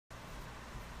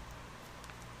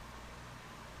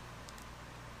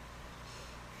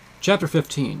Chapter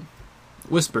 15.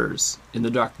 Whispers in the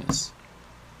Darkness.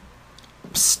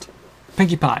 Psst!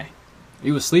 Pinkie Pie. Are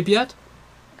you asleep yet?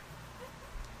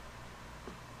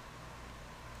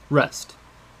 Rest.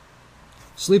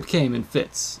 Sleep came in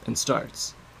fits and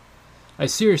starts. I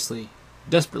seriously,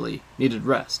 desperately needed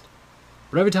rest,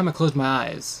 but every time I closed my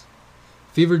eyes,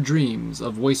 fevered dreams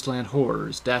of wasteland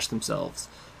horrors dashed themselves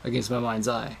against my mind's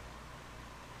eye.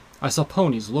 I saw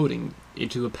ponies loading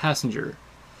into a passenger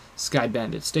Sky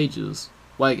Bandit Stages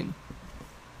wagon.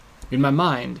 In my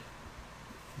mind,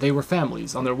 they were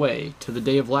families on their way to the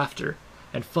day of laughter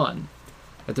and fun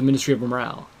at the Ministry of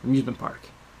Morale amusement park.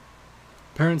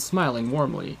 Parents smiling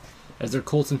warmly as their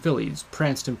colts and fillies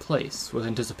pranced in place with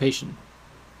anticipation.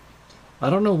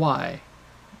 I don't know why,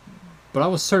 but I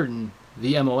was certain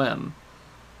the MOM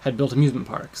had built amusement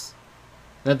parks,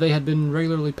 that they had been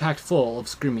regularly packed full of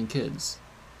screaming kids.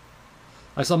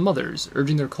 I saw mothers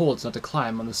urging their colts not to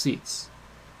climb on the seats,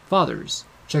 fathers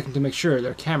checking to make sure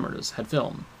their cameras had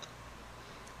film,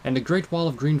 and a great wall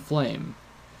of green flame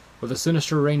with a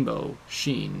sinister rainbow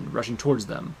sheen rushing towards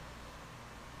them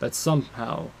that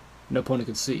somehow no pony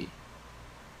could see.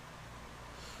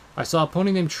 I saw a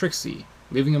pony named Trixie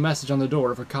leaving a message on the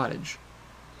door of her cottage,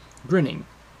 grinning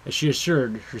as she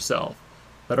assured herself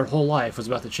that her whole life was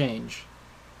about to change.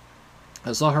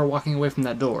 I saw her walking away from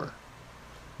that door,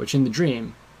 which in the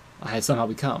dream I had somehow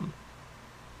become.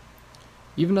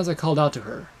 Even as I called out to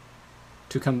her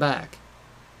to come back,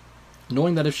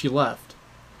 knowing that if she left,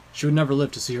 she would never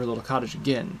live to see her little cottage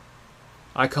again,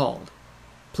 I called,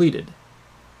 pleaded,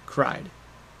 cried.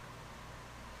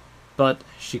 But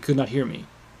she could not hear me,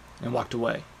 and walked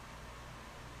away.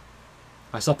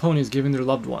 I saw ponies giving their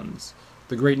loved ones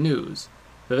the great news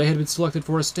that they had been selected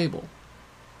for a stable.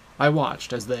 I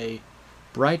watched as they,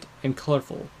 bright and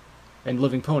colorful and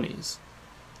living ponies,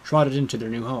 trotted into their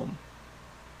new home.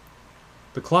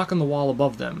 The clock on the wall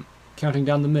above them counting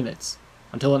down the minutes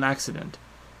until an accident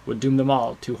would doom them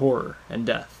all to horror and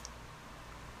death.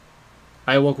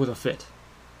 I awoke with a fit.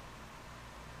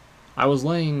 I was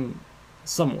laying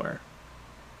somewhere,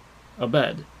 a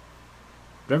bed,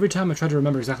 but every time I tried to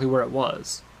remember exactly where it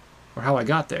was, or how I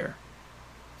got there,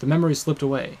 the memory slipped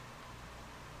away.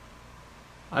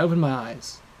 I opened my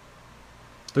eyes.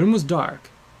 The room was dark,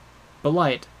 but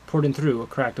light poured in through a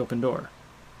cracked open door.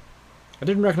 I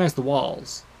didn't recognize the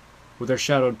walls, with their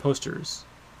shadowed posters,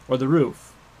 or the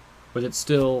roof, with its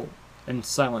still and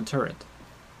silent turret.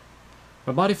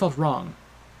 My body felt wrong.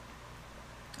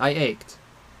 I ached.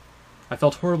 I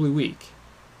felt horribly weak,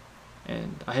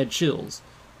 and I had chills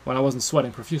when I wasn't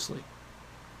sweating profusely.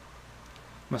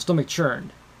 My stomach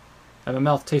churned, and my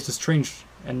mouth tasted strange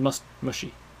and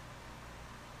mushy.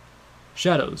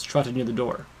 Shadows trotted near the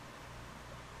door.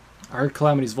 I heard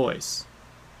Calamity's voice.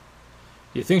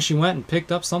 "You think she went and picked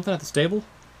up something at the stable?"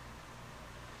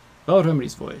 Velvet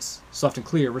Remedy's voice, soft and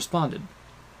clear, responded.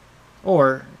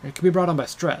 "Or it could be brought on by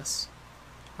stress.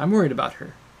 I'm worried about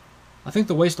her. I think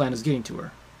the wasteland is getting to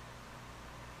her."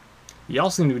 "Y'all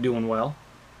seem to be doing well,"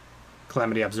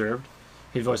 Calamity observed,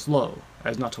 his voice low,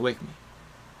 as not to wake me.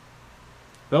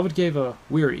 Velvet gave a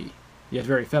weary, yet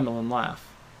very feminine laugh.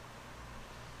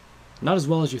 "Not as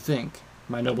well as you think,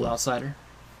 my noble outsider."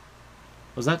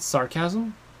 Was that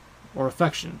sarcasm or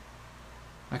affection?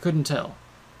 I couldn't tell.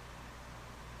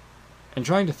 And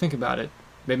trying to think about it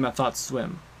made my thoughts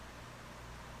swim.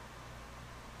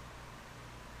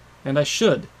 And I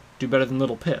should do better than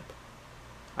little Pip.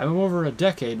 I'm over a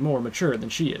decade more mature than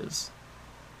she is.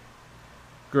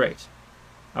 Great.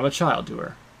 I'm a child to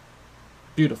her.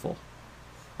 Beautiful.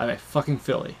 I'm a fucking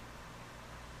filly.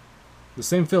 The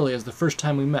same filly as the first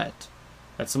time we met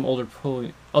at some older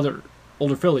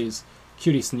filly's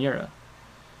cutie Sierra.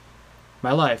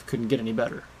 My life couldn't get any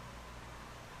better.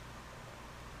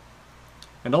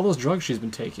 And all those drugs she's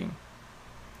been taking,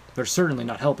 they're certainly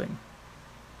not helping.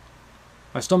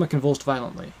 My stomach convulsed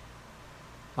violently.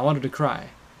 I wanted to cry.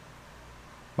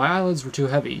 My eyelids were too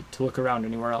heavy to look around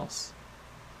anywhere else,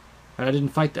 and I didn't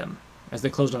fight them as they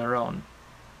closed on their own.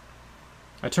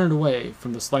 I turned away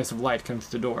from the slice of light coming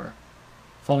through the door,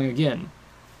 falling again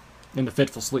into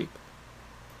fitful sleep.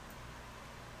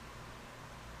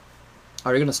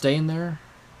 "Are you going to stay in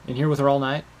here with her all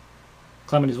night?"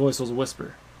 Calamity's voice was a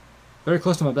whisper, very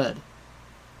close to my bed.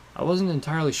 I wasn't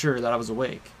entirely sure that I was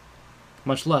awake,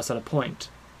 much less at a point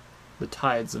the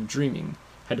tides of dreaming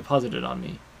had deposited on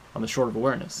me on the shore of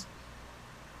awareness.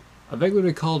 I vaguely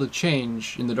recalled a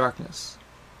change in the darkness,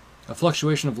 a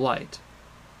fluctuation of light,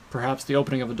 perhaps the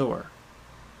opening of a door.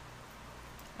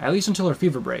 At least until her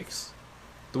fever breaks,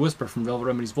 the whisper from Velvet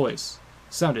Remedy's voice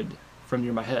sounded from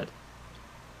near my head.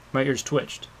 My ears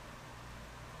twitched.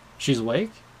 "She's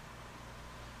awake?"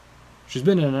 She's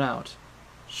been in and out.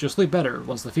 She'll sleep better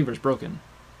once the fever's broken.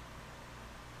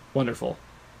 Wonderful.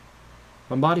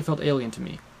 My body felt alien to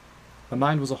me. My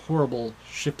mind was a horrible,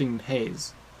 shifting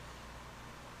haze.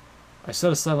 I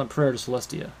said a silent prayer to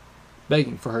Celestia,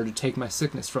 begging for her to take my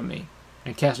sickness from me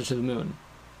and cast it to the moon.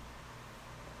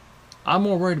 I'm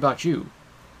more worried about you,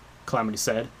 Calamity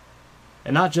said,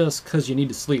 and not just 'cause you need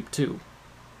to sleep, too.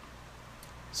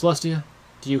 Celestia,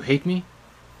 do you hate me?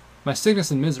 My sickness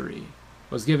and misery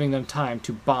was giving them time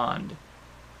to bond.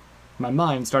 My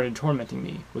mind started tormenting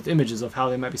me with images of how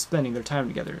they might be spending their time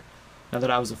together now that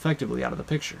I was effectively out of the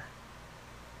picture.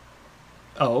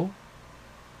 Oh?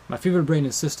 My fevered brain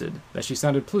insisted that she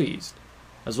sounded pleased,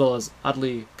 as well as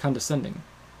oddly condescending.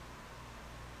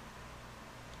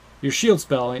 Your shield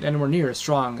spell ain't anywhere near as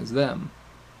strong as them.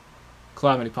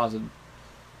 Calamity posited.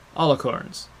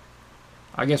 Alicorns.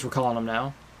 I guess we're calling them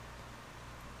now.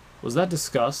 Was that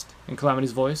disgust in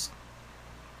Calamity's voice?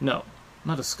 No,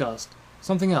 not disgust.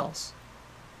 Something else.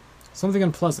 Something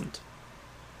unpleasant.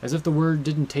 As if the word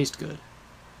didn't taste good.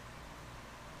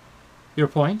 Your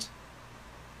point?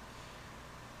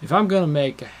 If I'm gonna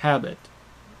make a habit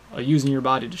of using your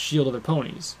body to shield other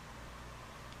ponies,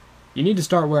 you need to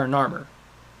start wearing armor,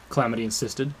 Calamity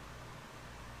insisted.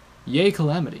 Yay,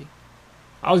 Calamity.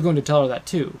 I was going to tell her that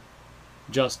too.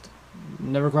 Just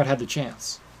never quite had the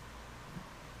chance.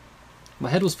 My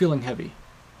head was feeling heavy.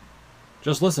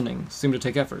 Just listening seemed to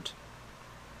take effort.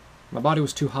 My body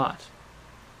was too hot.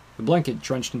 The blanket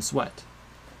drenched in sweat,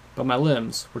 but my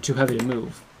limbs were too heavy to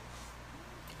move.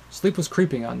 Sleep was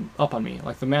creeping up on me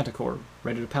like the manticore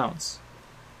ready to pounce,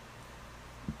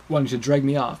 wanting to drag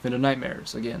me off into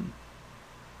nightmares again.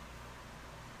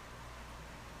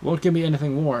 Won't give me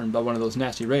anything worn by one of those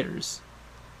nasty raiders,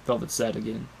 Velvet said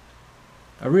again.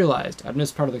 I realized I'd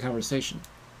missed part of the conversation.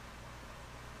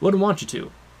 Wouldn't want you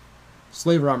to.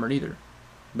 Slave armor either.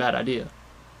 Bad idea.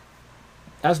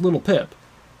 Ask little Pip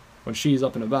when she's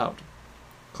up and about,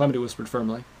 Calamity whispered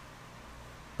firmly.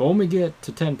 But when we get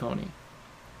to 10 pony,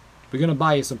 we're gonna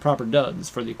buy you some proper duds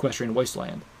for the equestrian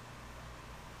wasteland.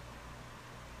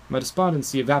 My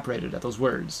despondency evaporated at those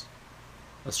words.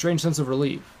 A strange sense of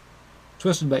relief,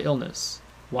 twisted by illness,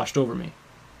 washed over me.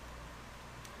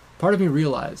 Part of me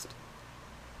realized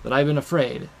that I had been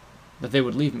afraid that they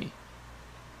would leave me.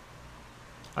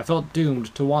 I felt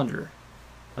doomed to wander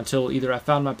until either I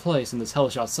found my place in this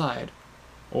hellish outside,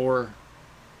 or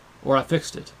I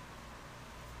fixed it.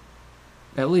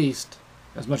 At least,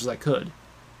 as much as I could.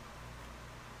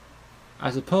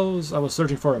 I suppose I was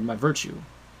searching for my virtue,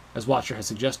 as Watcher had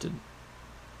suggested.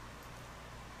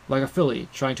 Like a filly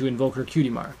trying to invoke her cutie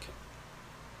mark.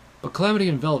 But Calamity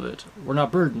and Velvet were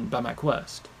not burdened by my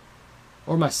quest,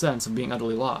 or my sense of being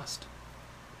utterly lost.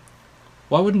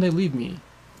 Why wouldn't they leave me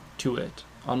to it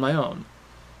on my own,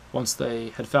 once they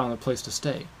had found a place to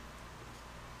stay?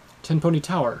 10 Pony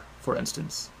Tower, for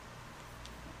instance.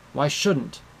 Why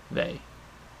shouldn't they?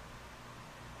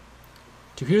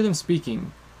 To hear them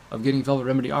speaking of getting Velvet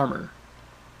Remedy armor,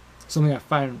 something I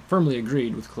firmly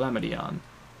agreed with Calamity on,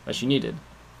 that she needed,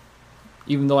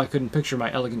 even though I couldn't picture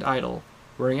my elegant idol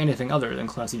wearing anything other than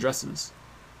classy dresses.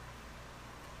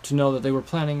 To know that they were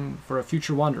planning for a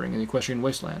future wandering in the equestrian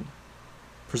wasteland,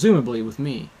 presumably with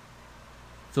me,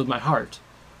 filled my heart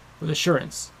with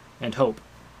assurance and hope.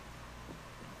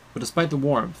 But despite the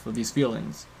warmth of these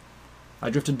feelings, I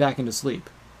drifted back into sleep.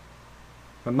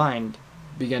 My mind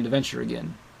began to venture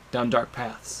again down dark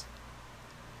paths.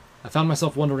 I found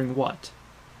myself wondering what,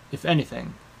 if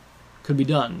anything, could be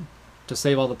done to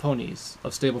save all the ponies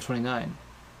of Stable 29.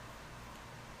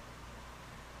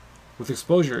 With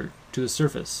exposure to the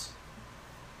surface,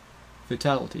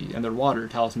 fatality, and their water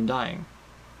talisman dying,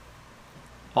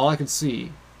 all I could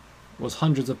see was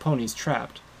hundreds of ponies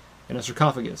trapped in a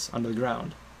sarcophagus under the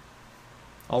ground,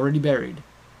 already buried,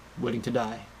 waiting to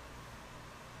die.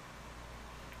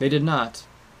 They did not,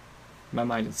 my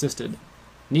mind insisted,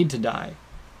 need to die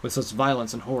with such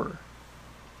violence and horror.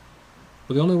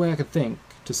 But the only way I could think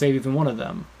to save even one of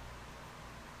them,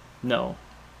 no,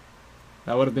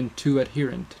 that would have been too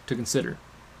adherent to consider.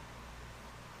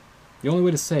 The only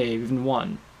way to save even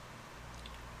one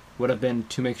would have been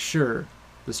to make sure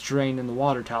the strain in the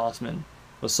water talisman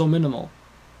was so minimal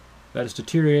that its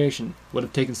deterioration would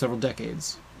have taken several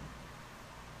decades.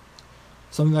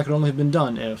 Something that could only have been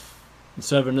done if,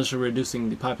 instead of initially reducing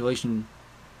the population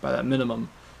by that minimum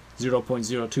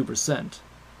 0.02%,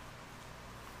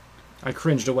 I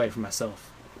cringed away from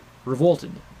myself,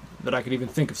 revolted that I could even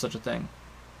think of such a thing.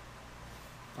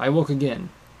 I awoke again,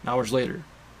 hours later,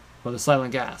 with a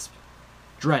silent gasp,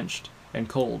 drenched and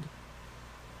cold.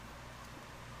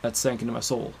 That sank into my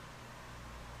soul.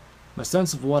 A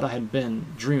sense of what I had been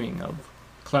dreaming of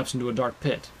collapsed into a dark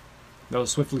pit that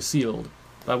was swiftly sealed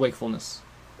by wakefulness.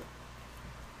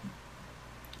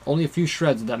 Only a few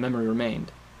shreds of that memory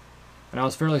remained, and I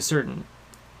was fairly certain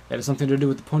it had something to do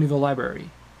with the Ponyville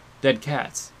Library, dead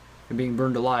cats, and being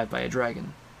burned alive by a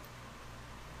dragon.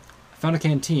 I found a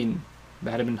canteen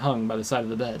that had been hung by the side of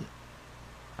the bed.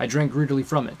 I drank greedily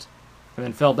from it, and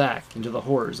then fell back into the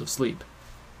horrors of sleep.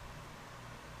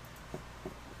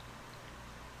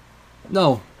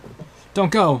 No,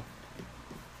 don't go.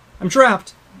 I'm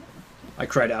trapped. I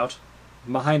cried out,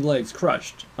 my hind legs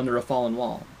crushed under a fallen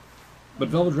wall. But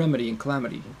Velvet Remedy and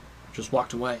Calamity just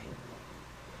walked away.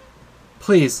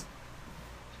 Please,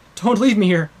 don't leave me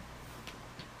here.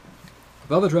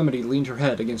 Velvet Remedy leaned her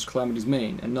head against Calamity's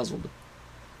mane and nuzzled.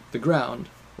 The ground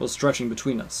was stretching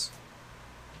between us.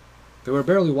 They were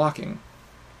barely walking,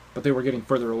 but they were getting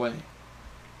further away.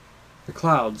 The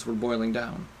clouds were boiling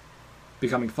down,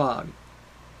 becoming fog,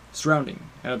 surrounding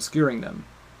and obscuring them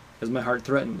as my heart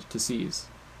threatened to seize.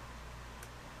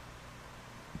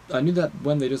 I knew that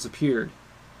when they disappeared,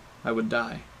 I would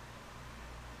die.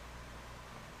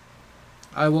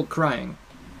 I awoke crying,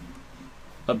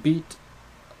 beat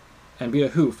a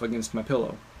hoof against my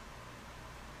pillow.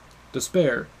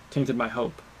 Despair tainted my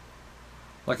hope,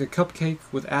 like a cupcake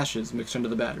with ashes mixed into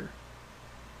the batter.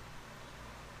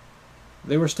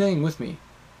 They were staying with me,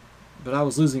 but I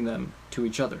was losing them to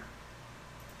each other.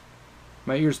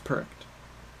 My ears perked.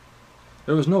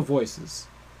 There was no voices.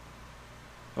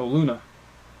 Oh, Luna.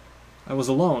 I was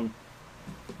alone.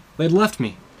 They'd left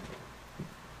me.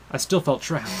 I still felt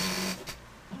trapped.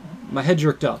 My head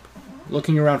jerked up,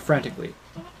 looking around frantically.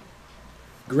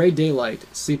 Gray daylight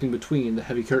seeping between the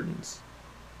heavy curtains.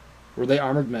 Were they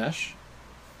armored mesh?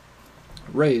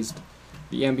 Raised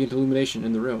the ambient illumination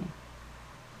in the room.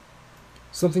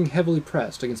 Something heavily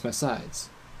pressed against my sides.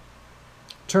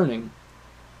 Turning,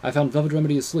 I found Velvet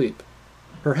Remedy asleep,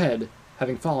 her head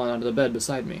having fallen onto the bed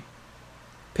beside me,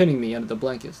 pinning me under the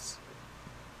blankets.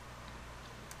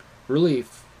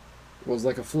 Relief was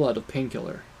like a flood of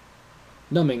painkiller,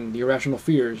 numbing the irrational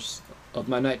fears of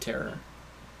my night terror,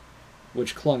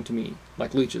 which clung to me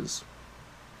like leeches.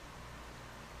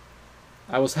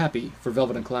 I was happy for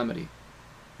Velvet and Calamity.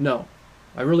 No,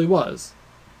 I really was.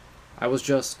 I was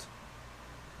just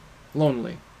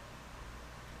lonely.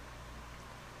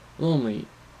 Lonely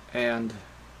and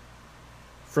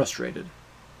frustrated.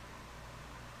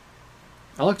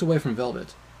 I looked away from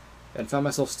Velvet and found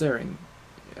myself staring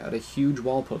at a huge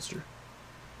wall poster,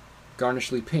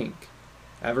 garnishly pink,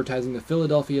 advertising the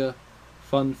Philadelphia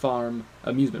Fun Farm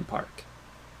Amusement Park.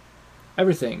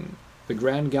 Everything the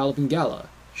Grand Galloping Gala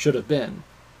should have been,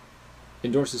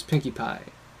 endorses Pinkie Pie.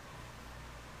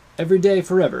 Every day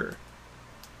forever.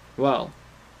 Well,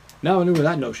 now I knew where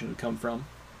that notion had come from.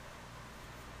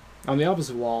 On the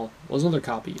opposite wall was another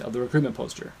copy of the recruitment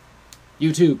poster.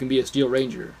 You too can be a Steel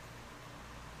Ranger.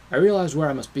 I realized where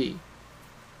I must be.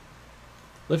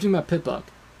 Lifting my pit buck,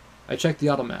 I checked the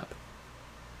auto map.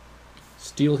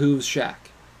 Steel Hooves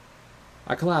Shack.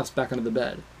 I collapsed back onto the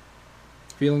bed,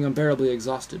 feeling unbearably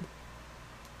exhausted,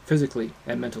 physically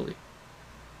and mentally.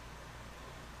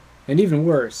 And even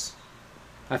worse,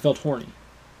 I felt horny,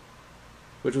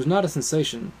 which was not a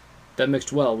sensation that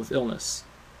mixed well with illness.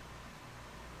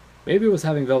 Maybe it was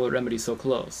having Velvet Remedy so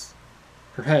close,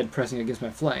 her head pressing against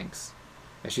my flanks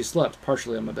as she slept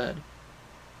partially on my bed.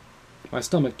 My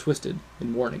stomach twisted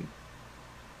in warning.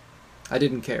 I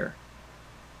didn't care.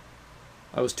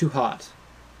 I was too hot,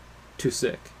 too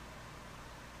sick.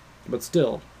 But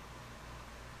still,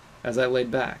 as I laid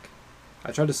back,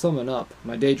 I tried to summon up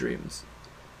my daydreams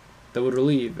that would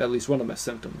relieve at least one of my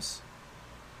symptoms.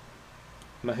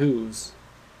 My hooves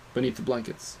beneath the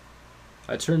blankets.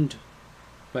 I turned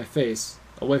my face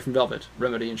away from Velvet,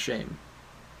 Remedy, and shame.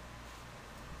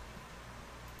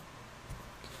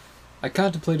 I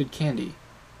contemplated Candy,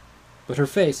 but her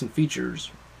face and features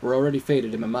were already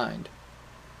faded in my mind,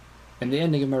 and the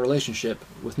ending of my relationship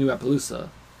with New Appaloosa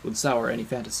would sour any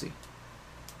fantasy.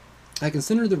 I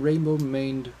considered the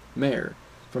rainbow-maned mare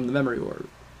from the memory orb,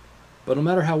 but no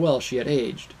matter how well she had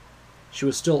aged, she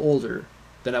was still older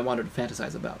than I wanted to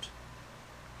fantasize about.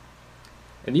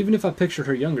 And even if I pictured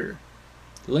her younger,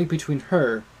 the link between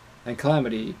her and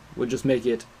Calamity would just make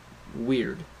it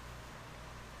weird.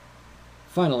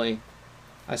 Finally,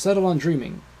 I settled on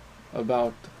dreaming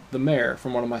about the mare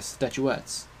from one of my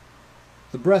statuettes,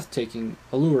 the breathtaking,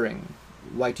 alluring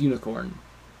white unicorn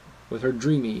with her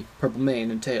dreamy purple mane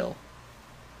and tail.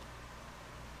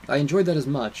 I enjoyed that as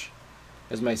much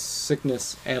as my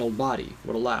sickness-addled body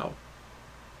would allow,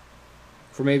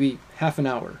 for maybe half an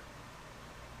hour.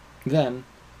 Then,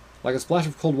 like a splash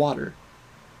of cold water,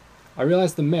 I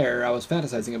realized the mare I was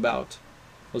fantasizing about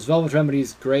was Velvet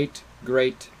Remedy's great,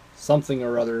 something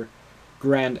or other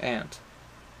grand aunt.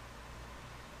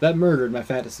 That murdered my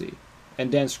fantasy,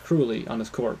 and danced cruelly on his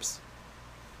corpse.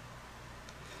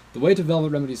 The weight of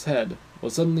Velvet Remedy's head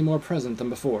was suddenly more present than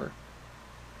before,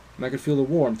 and I could feel the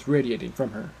warmth radiating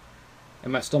from her,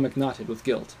 and my stomach knotted with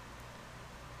guilt.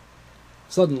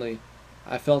 Suddenly,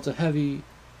 I felt a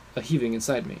heaving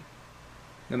inside me,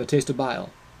 and the taste of bile.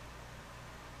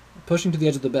 Pushing to the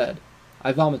edge of the bed,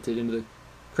 I vomited into the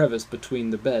crevice between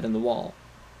the bed and the wall.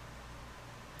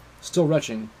 Still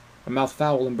retching, my mouth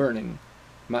foul and burning,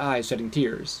 my eyes shedding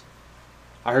tears,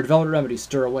 I heard Velvet Remedy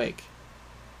stir awake.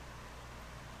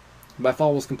 My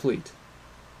fall was complete.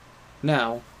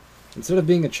 Now, instead of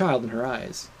being a child in her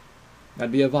eyes,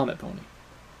 I'd be a vomit pony.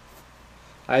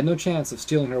 I had no chance of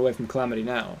stealing her away from Calamity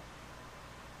now.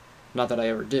 Not that I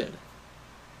ever did.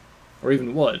 Or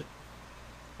even would.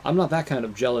 I'm not that kind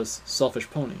of jealous, selfish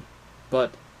pony.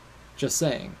 But, just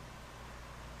saying,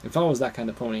 if I was that kind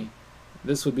of pony,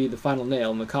 this would be the final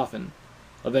nail in the coffin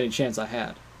of any chance I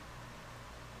had.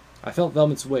 I felt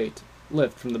Velvet's weight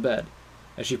lift from the bed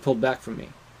as she pulled back from me.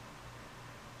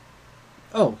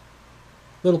 "Oh,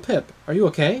 little Pip, are you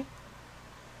okay?"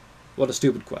 What a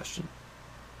stupid question.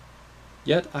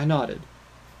 Yet I nodded,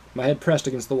 my head pressed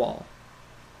against the wall.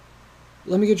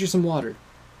 "Let me get you some water."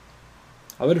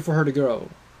 I waited for her to go,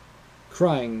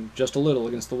 crying just a little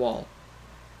against the wall.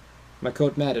 My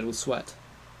coat matted with sweat,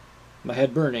 my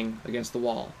head burning against the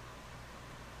wall.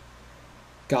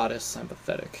 Goddess, I'm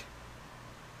pathetic.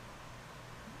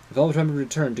 Velvet Remedy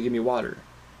returned to give me water,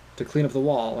 to clean up the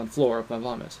wall and floor of my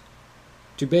vomit,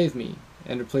 to bathe me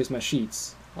and replace my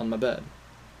sheets on my bed.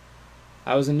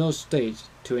 I was in no state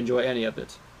to enjoy any of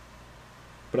it,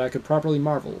 but I could properly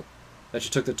marvel that she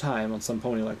took the time on some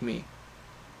pony like me.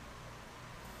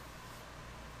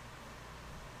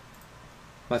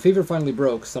 My fever finally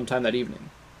broke sometime that evening,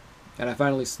 and I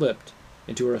finally slipped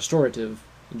into a restorative,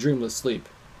 dreamless sleep.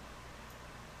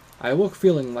 I awoke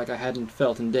feeling like I hadn't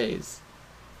felt in days.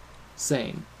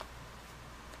 Sane.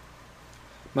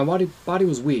 My body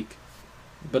was weak,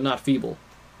 but not feeble,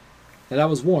 and I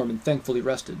was warm and thankfully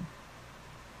rested.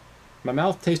 My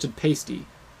mouth tasted pasty,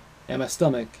 and my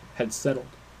stomach had settled.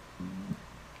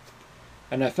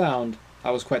 And I found I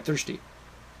was quite thirsty.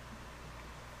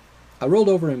 I rolled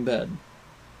over in bed,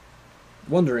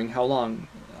 wondering how long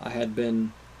I had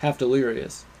been half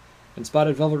delirious, and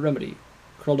spotted Velvet Remedy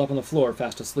curled up on the floor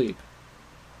fast asleep.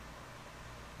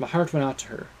 My heart went out to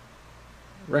her,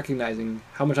 recognizing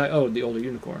how much I owed the older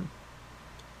unicorn.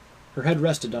 Her head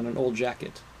rested on an old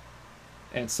jacket,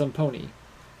 and some pony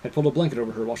had pulled a blanket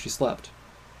over her while she slept.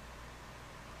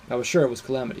 I was sure it was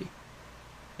Calamity,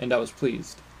 and I was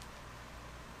pleased.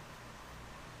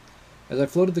 As I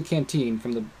floated the canteen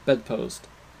from the bedpost,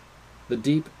 the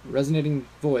deep, resonating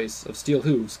voice of steel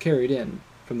hooves carried in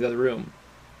from the other room.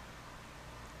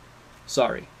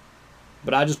 "Sorry,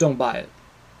 but I just don't buy it."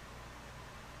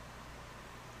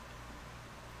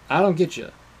 "I don't get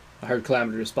you," I heard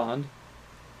Calamity respond.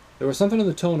 There was something in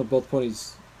the tone of both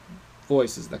ponies'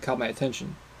 voices that caught my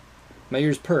attention. My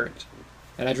ears perked,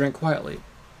 and I drank quietly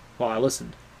while I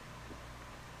listened.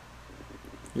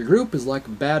 "Your group is like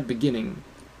a bad beginning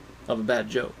of a bad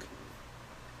joke,"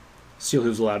 Steel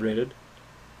Hooves elaborated.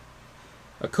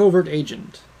 "A covert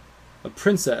agent, a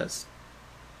princess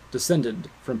descended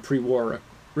from pre-war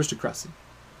aristocracy,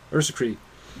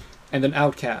 and an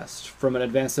outcast from an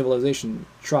advanced civilization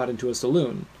trot into a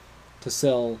saloon to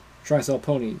try and sell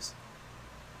ponies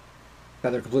that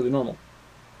they're completely normal."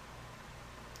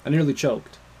 I nearly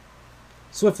choked.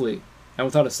 Swiftly, and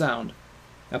without a sound,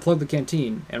 I plugged the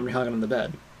canteen and rehung it on the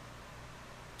bed.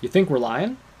 "You think we're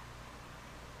lying?"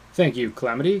 "Thank you,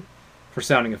 Calamity, for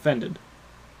sounding offended.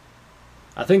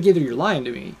 I think either you're lying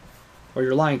to me, or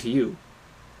you're lying to you."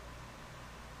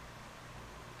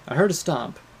 I heard a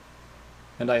stomp,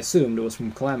 and I assumed it was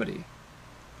from Calamity.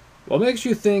 "What makes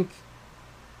you think—"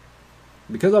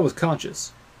 Because I was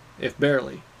conscious, if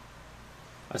barely,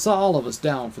 I saw all of us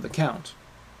down for the count.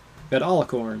 That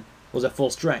Alicorn was at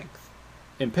full strength,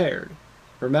 impaired,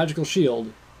 her magical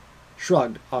shield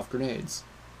shrugged off grenades.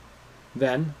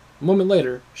 Then, a moment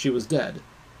later, she was dead.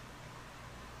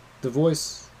 The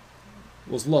voice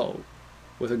was low,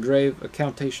 with a grave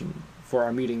accountation for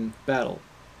our meeting battle,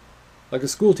 like a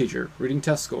schoolteacher reading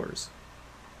test scores.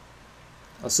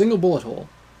 A single bullet hole,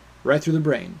 right through the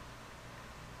brain.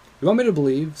 You want me to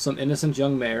believe some innocent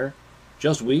young mare,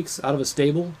 just weeks out of a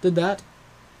stable, did that?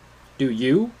 Do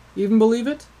you even believe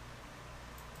it?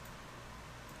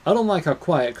 I don't like how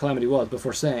quiet Calamity was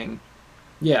before saying,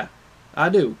 "Yeah, I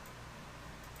do.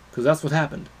 'Cause that's what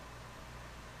happened."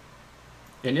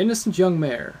 An innocent young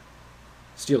mare,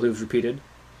 Steelhooves repeated,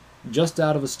 just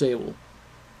out of a stable.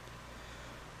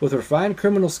 With refined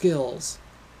criminal skills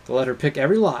to let her pick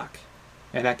every lock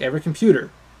and hack every computer,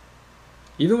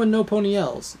 even when no pony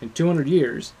else in 200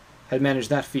 years had managed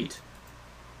that feat.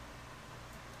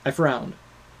 I frowned.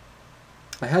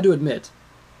 I had to admit,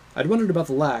 I'd wondered about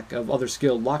the lack of other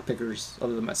skilled lockpickers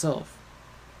other than myself.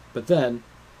 But then,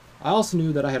 I also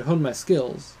knew that I had honed my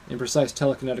skills in precise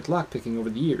telekinetic lockpicking over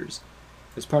the years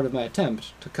as part of my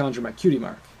attempt to conjure my cutie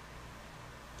mark.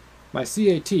 My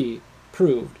CAT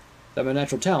proved that my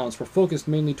natural talents were focused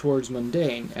mainly towards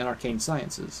mundane and arcane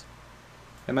sciences,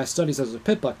 and my studies as a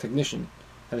pitbuck technician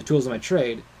and the tools of my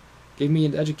trade gave me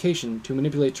an education to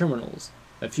manipulate terminals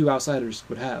that few outsiders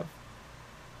would have.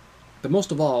 But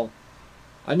most of all,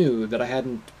 I knew that I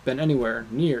hadn't been anywhere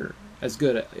near as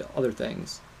good at other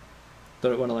things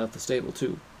that when I left the stable,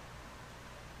 too.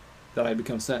 That I had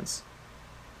become since.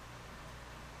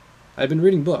 I had been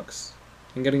reading books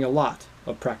and getting a lot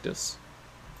of practice.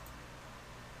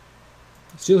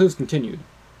 Steelhooves continued.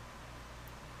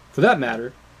 For that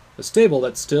matter, a stable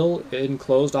that's still in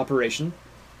closed operation,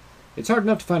 it's hard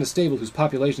enough to find a stable whose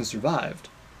population survived.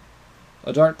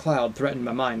 A dark cloud threatened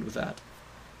my mind with that.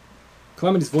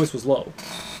 Calamity's voice was low,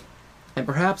 and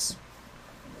perhaps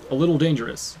a little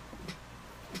dangerous.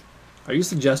 Are you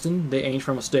suggesting they ain't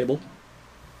from a stable?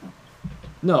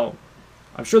 No,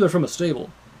 I'm sure they're from a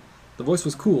stable. The voice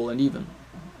was cool and even.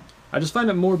 I just find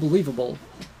it more believable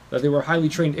that they were highly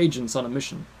trained agents on a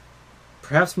mission,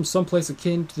 perhaps from someplace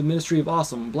akin to the Ministry of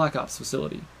Awesome Black Ops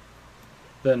facility,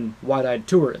 than wide-eyed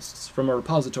tourists from a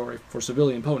repository for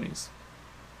civilian ponies.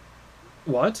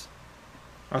 What?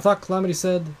 I thought Calamity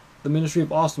said the Ministry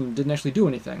of Awesome didn't actually do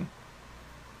anything.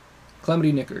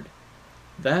 Calamity nickered.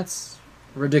 That's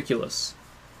ridiculous.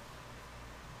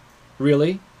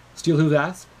 Really? Steelhooves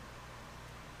asked.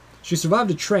 She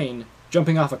survived a train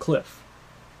jumping off a cliff.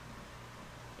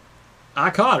 I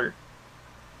caught her.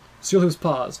 Steelhooves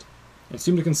paused and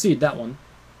seemed to concede that one.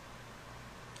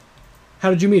 How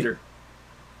did you meet her?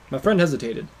 My friend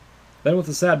hesitated. Then with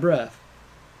a sad breath,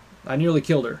 I nearly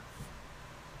killed her.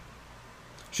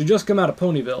 She'd just come out of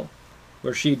Ponyville,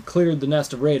 where she'd cleared the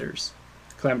nest of raiders,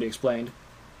 Calamity explained.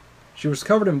 She was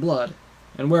covered in blood,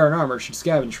 and wearing armor she'd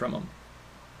scavenged from them.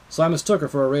 So I mistook her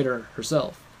for a raider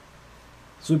herself.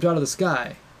 Swooped out of the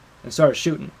sky, and started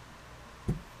shooting.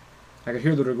 I could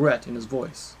hear the regret in his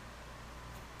voice.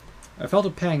 I felt a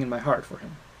pang in my heart for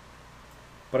him,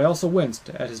 but I also winced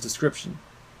at his description.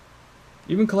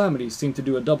 Even Calamity seemed to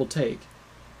do a double take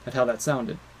at how that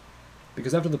sounded,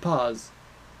 because after the pause,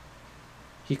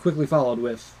 he quickly followed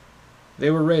with, "They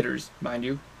were raiders, mind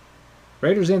you.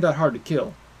 Raiders ain't that hard to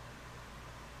kill."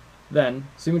 Then,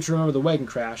 seeming to remember the wagon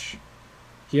crash,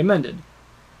 he amended,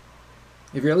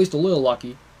 "If you're at least a little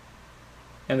lucky,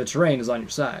 and the terrain is on your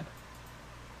side."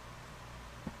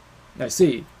 I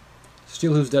see.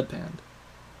 Steelhooves deadpanned.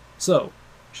 So,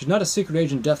 she's not a secret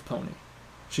agent death pony.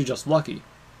 She's just lucky.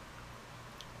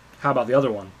 How about the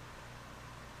other one?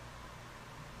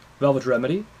 Velvet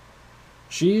Remedy?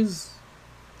 She's...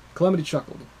 Calamity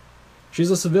chuckled. She's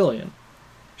a civilian.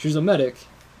 She's a medic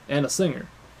and a singer.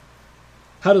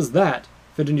 How does that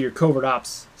fit into your covert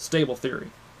ops stable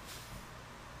theory?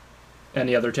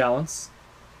 Any other talents?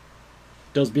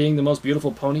 Does being the most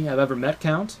beautiful pony I've ever met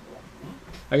count?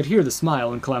 I could hear the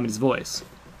smile in Calamity's voice.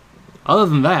 Other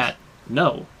than that,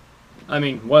 no. I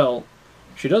mean, well,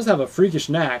 she does have a freakish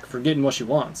knack for getting what she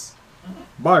wants.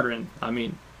 Bartering, I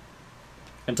mean.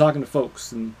 And talking to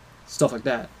folks and stuff like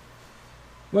that.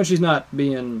 When she's not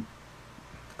being...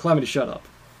 Calamity, shut up.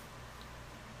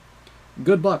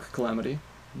 Good buck, Calamity.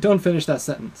 Don't finish that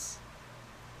sentence.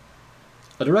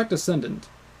 A direct descendant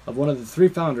of one of the 3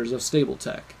 founders of Stable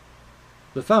Tech.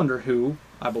 The founder who,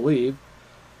 I believe,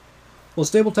 was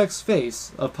Stable Tech's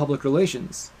face of public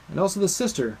relations, and also the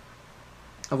sister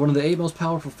of one of the 8 most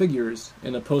powerful figures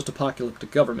in a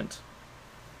post-apocalyptic government.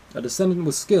 A descendant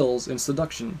with skills in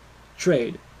seduction,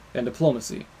 trade, and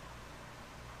diplomacy.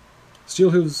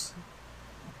 Steelhooves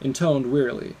intoned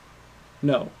wearily.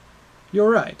 No, you're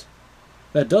right.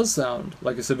 That does sound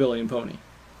like a civilian pony.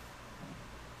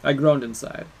 I groaned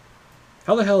inside.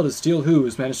 How the hell did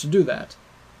Steelhooves manage to do that?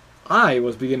 I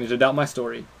was beginning to doubt my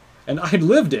story, and I'd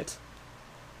lived it!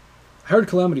 I heard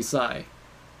Calamity sigh.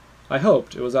 I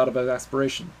hoped it was out of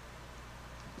exasperation.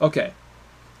 Okay,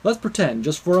 let's pretend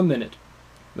just for a minute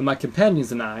that my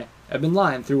companions and I have been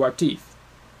lying through our teeth.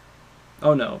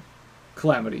 Oh no,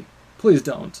 Calamity, please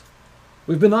don't.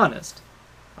 We've been honest.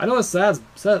 I know it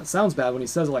sounds bad when he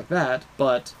says it like that,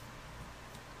 but...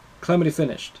 Calamity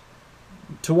finished.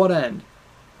 To what end?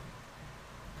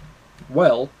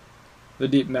 Well, the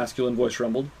deep masculine voice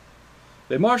rumbled.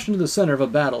 They marched into the center of a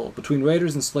battle between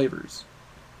raiders and slavers.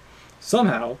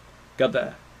 Somehow, got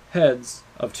the heads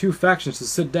of two factions to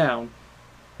sit down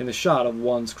in the shot of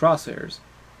one's crosshairs,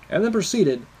 and then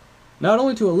proceeded not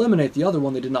only to eliminate the other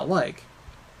one they did not like,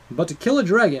 but to kill a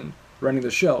dragon running the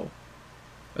show,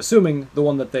 assuming the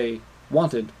one that they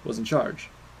wanted was in charge.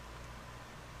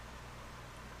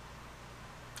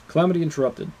 Calamity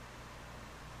interrupted.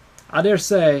 I dare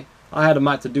say I had a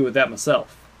mite to do with that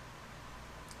myself.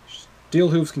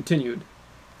 Steelhooves continued,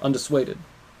 undissuaded.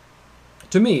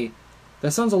 To me,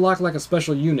 that sounds a lot like a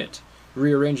special unit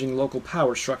rearranging local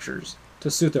power structures to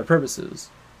suit their purposes,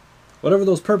 whatever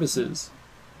those purposes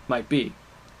might be.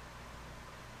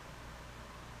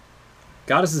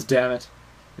 Goddesses, damn it.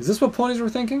 Is this what ponies were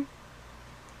thinking?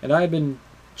 And I had been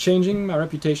changing my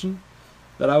reputation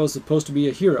that I was supposed to be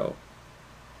a hero.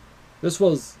 This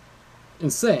was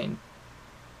insane.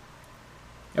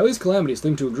 At least Calamity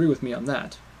seemed to agree with me on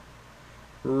that.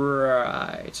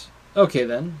 Right. Okay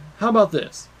then, how about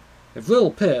this? If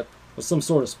Little Pip was some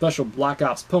sort of special Black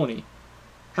Ops pony,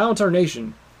 how in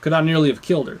tarnation could I nearly have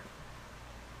killed her?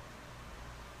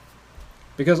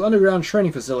 Because underground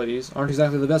training facilities aren't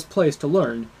exactly the best place to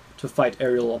learn to fight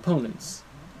aerial opponents.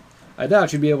 I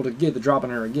doubt you'd be able to get the drop on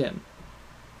her again.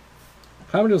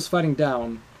 Calamity was fighting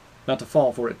down not to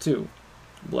fall for it too.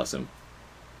 Bless him.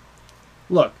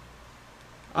 Look,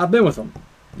 I've been with them.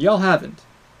 Y'all haven't.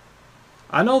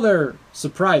 I know they're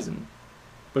surprising,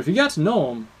 but if you got to know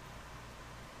them,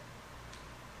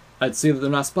 I'd say that they're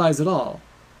not spies at all.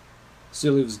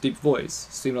 Steelhooves' deep voice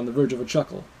seemed on the verge of a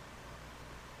chuckle.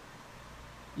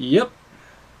 Yep.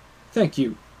 Thank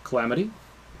you, Calamity.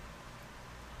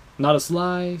 Not a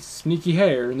sly, sneaky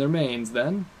hair in their manes,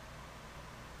 then?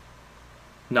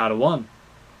 Not a one.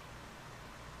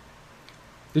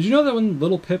 Did you know that when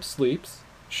Little Pip sleeps,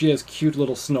 she has cute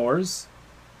little snores?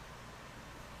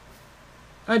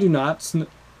 I do not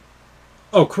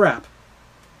Oh, crap.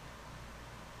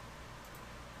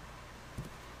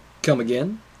 Come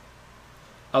again?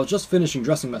 I was just finishing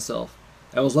dressing myself.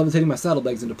 I was levitating my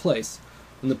saddlebags into place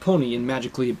when the pony in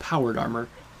magically empowered armor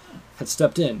had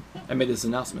stepped in and made this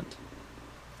announcement.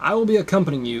 I will be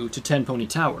accompanying you to 10 Pony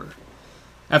Tower.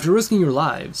 After risking your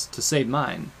lives to save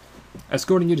mine,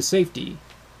 escorting you to safety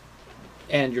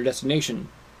and your destination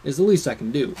is the least I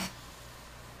can do.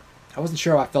 I wasn't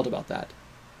sure how I felt about that.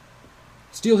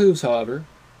 Steelhooves, however,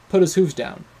 put his hooves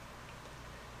down.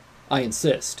 I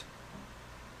insist.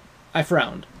 I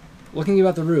frowned, looking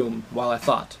about the room while I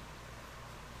thought.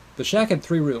 The shack had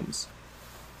 3 rooms.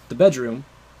 The bedroom,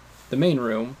 the main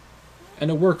room,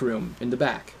 and a workroom in the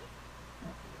back.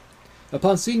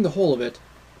 Upon seeing the whole of it,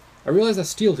 I realized that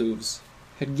Steelhooves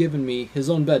had given me his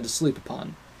own bed to sleep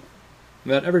upon,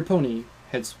 and that every pony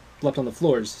had slept on the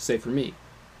floors save for me.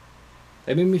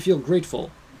 It made me feel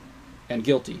grateful and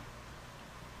guilty.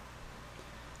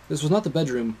 This was not the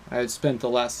bedroom I had spent the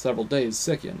last several days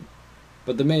sick in,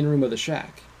 but the main room of the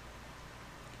shack,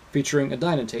 featuring a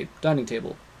dining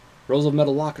table, rows of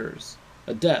metal lockers,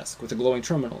 a desk with a glowing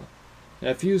terminal, and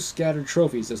a few scattered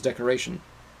trophies as decoration.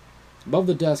 Above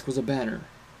the desk was a banner,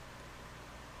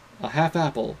 a half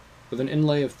apple with an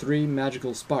inlay of 3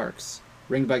 magical sparks,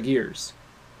 ringed by gears,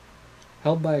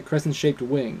 held by a crescent-shaped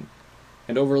wing,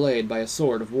 and overlaid by a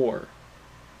sword of war,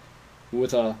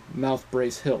 with a mouth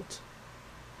brace hilt.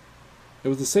 It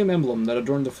was the same emblem that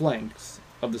adorned the flanks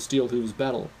of the Steelhooves'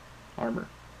 battle armor,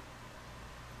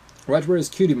 right where his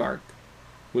cutie mark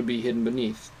would be hidden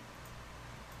beneath.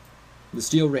 The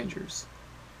Steel Rangers.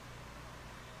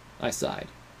 I sighed.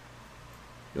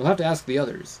 You'll have to ask the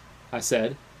others, I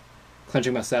said,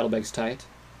 clenching my saddlebags tight.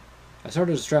 I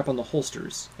started to strap on the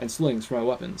holsters and slings for my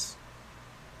weapons.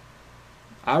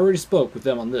 I already spoke with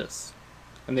them on this,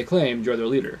 and they claimed you're their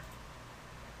leader.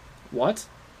 What?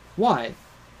 Why?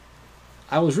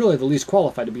 I was really the least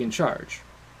qualified to be in charge.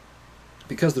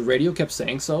 Because the radio kept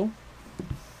saying so?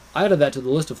 I added that to the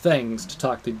list of things to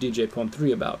talk to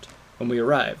DJ.3 about when we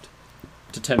arrived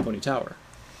to 10 Pony Tower.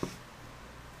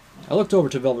 I looked over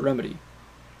to Velvet Remedy,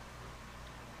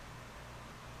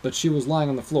 but she was lying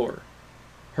on the floor,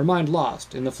 her mind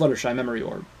lost in the Fluttershy memory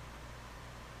orb.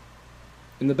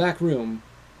 In the back room,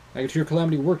 I could hear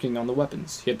Calamity working on the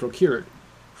weapons he had procured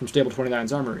from Stable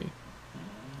 29's armory.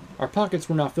 Our pockets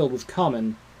were now filled with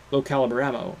common, low-caliber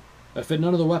ammo that fit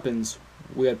none of the weapons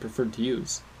we had preferred to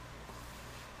use.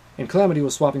 And Calamity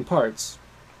was swapping parts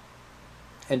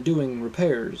and doing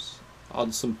repairs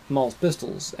on some small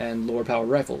pistols and lower-powered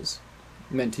rifles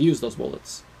meant to use those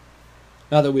bullets.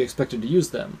 Not that we expected to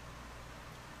use them.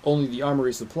 Only the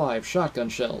armory supply of shotgun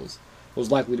shells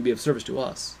was likely to be of service to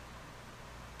us.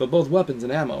 But both weapons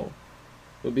and ammo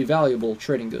would be valuable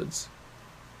trading goods.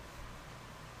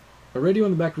 A radio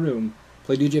in the back room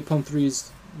played DJ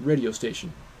Pum3's radio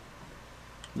station.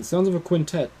 The sounds of a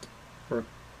quintet, or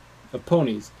of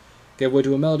ponies, gave way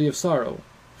to a melody of sorrow,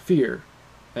 fear,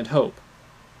 and hope,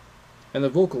 and the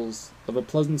vocals of a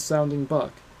pleasant-sounding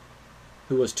buck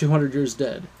who was 200 years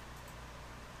dead.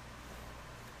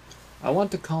 I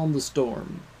want to calm the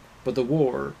storm, but the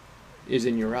war is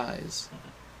in your eyes.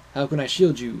 How can I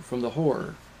shield you from the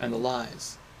horror and the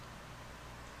lies?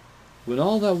 When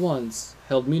all that once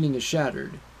held meaning is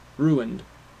shattered, ruined,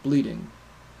 bleeding,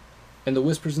 and the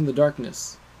whispers in the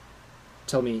darkness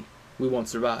tell me we won't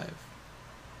survive.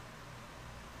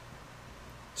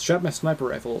 Strapped my sniper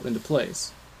rifle into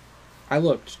place. I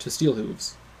looked to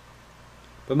Steelhooves,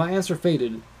 but my answer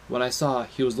faded when I saw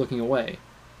he was looking away,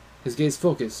 his gaze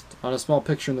focused on a small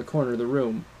picture in the corner of the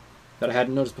room that I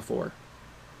hadn't noticed before.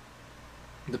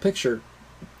 The picture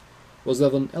was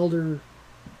of an elder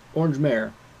orange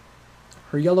mare,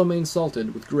 her yellow mane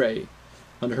salted with gray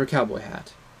under her cowboy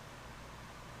hat.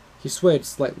 He swayed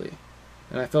slightly,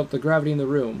 and I felt the gravity in the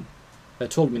room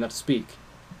that told me not to speak.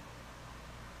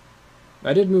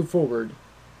 I did move forward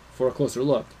for a closer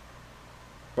look,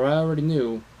 but I already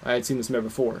knew I had seen this mare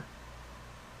before.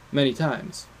 Many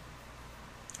times.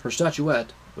 Her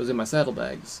statuette was in my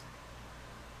saddlebags,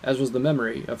 as was the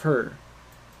memory of her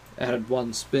that had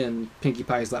once been Pinkie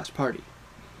Pie's last party.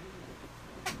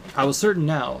 I was certain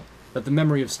now that the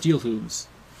memory of Steelhooves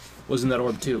was in that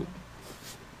orb too.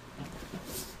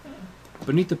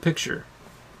 Beneath the picture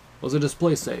was a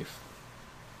display safe.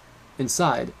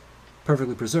 Inside,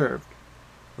 perfectly preserved,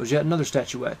 was yet another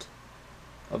statuette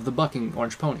of the bucking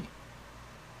orange pony.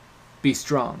 Be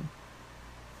strong,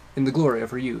 in the glory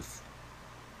of her youth.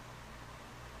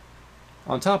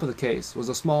 On top of the case was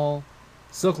a small,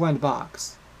 silk-lined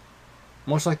box,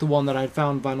 much like the one that I had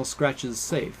found Vinyl Scratch's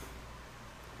safe,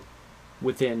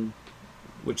 within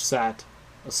which sat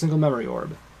a single memory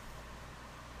orb.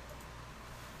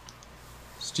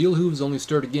 Steelhooves only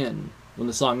stirred again when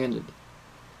the song ended,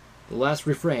 the last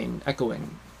refrain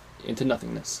echoing into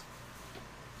nothingness.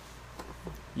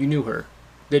 You knew her,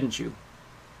 didn't you?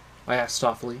 I asked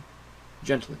softly,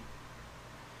 gently.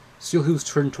 Steelhooves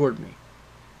turned toward me.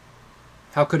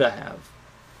 How could I have?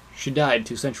 She died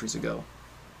 2 centuries ago.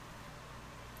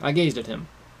 I gazed at him,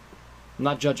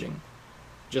 not judging,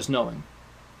 just knowing.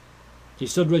 He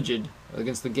stood rigid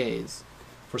against the gaze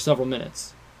for several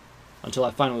minutes, until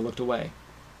I finally looked away.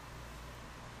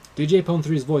 DJ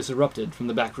Pone3's voice erupted from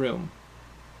the back room.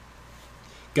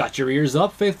 Got your ears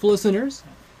up, faithful listeners?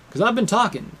 'Cause I've been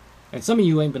talking, and some of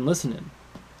you ain't been listening.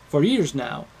 For years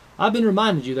now, I've been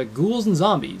reminding you that ghouls and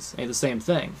zombies ain't the same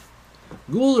thing.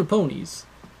 Ghouls are ponies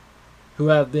who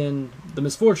have been the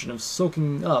misfortune of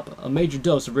soaking up a major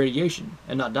dose of radiation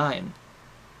and not dying.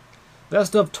 That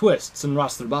stuff twists and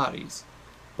rots their bodies,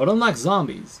 but unlike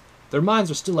zombies, their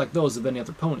minds are still like those of any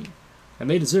other pony, and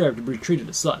they deserve to be treated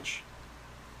as such.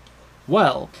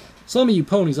 Well, some of you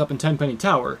ponies up in Tenpenny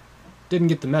Tower didn't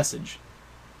get the message,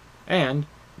 and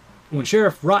when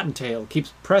Sheriff Rottentail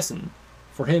keeps pressing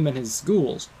for him and his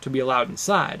ghouls to be allowed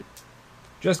inside,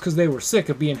 just because they were sick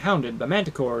of being hounded by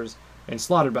manticores and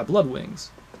slaughtered by bloodwings,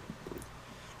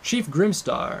 Chief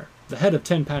Grimstar, the head of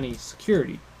Tenpenny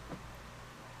Security,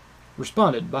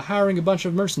 responded by hiring a bunch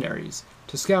of mercenaries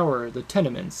to scour the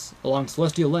tenements along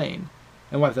Celestial Lane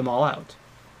and wipe them all out.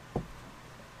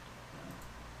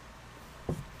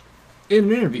 In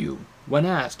an interview, when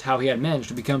asked how he had managed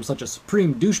to become such a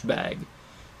supreme douchebag,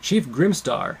 Chief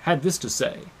Grimstar had this to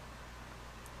say.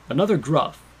 Another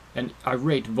gruff and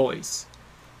irate voice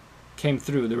came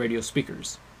through the radio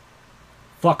speakers.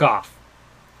 Fuck off.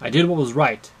 I did what was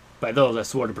right by those I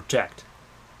swore to protect.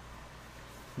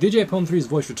 DJ Pome3's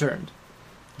voice returned.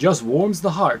 Just warms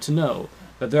the heart to know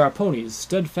that there are ponies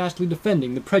steadfastly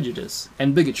defending the prejudice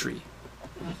and bigotry.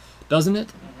 Doesn't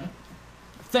it?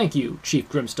 Thank you, Chief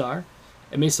Grimstar,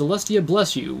 and may Celestia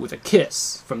bless you with a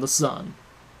kiss from the sun.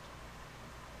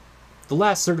 The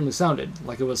last certainly sounded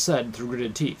like it was said through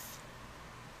gritted teeth.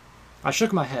 I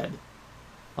shook my head.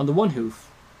 On the one hoof,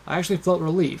 I actually felt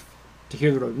relief to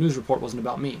hear that a news report wasn't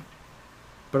about me.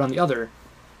 But on the other,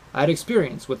 I had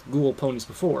experience with ghoul ponies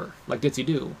before, like Ditsy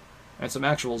Doo, and some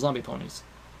actual zombie ponies.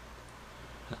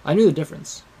 I knew the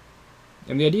difference,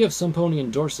 and the idea of some pony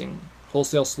endorsing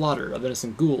wholesale slaughter of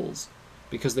innocent ghouls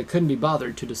because they couldn't be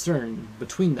bothered to discern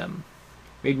between them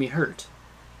made me hurt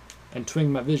and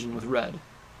twinged my vision with red.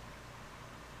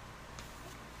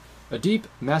 A deep,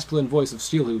 masculine voice of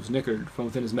Steelhooves nickered from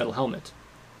within his metal helmet.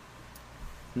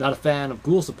 Not a fan of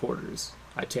ghoul supporters,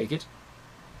 I take it.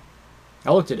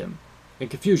 I looked at him, in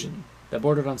confusion that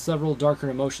bordered on several darker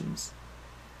emotions.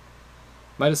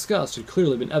 My disgust had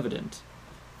clearly been evident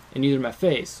in either my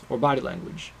face or body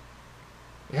language.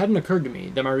 It hadn't occurred to me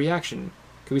that my reaction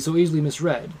could be so easily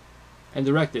misread and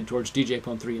directed towards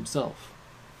DJ-3 himself.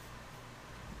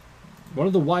 One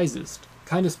of the wisest,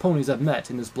 kindest ponies I've met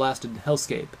in this blasted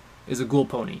hellscape is a ghoul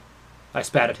pony. I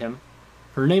spat at him.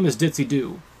 Her name is Ditzy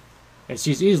Doo, and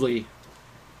she's easily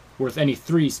worth any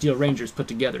 3 Steel Rangers put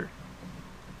together.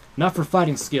 Not for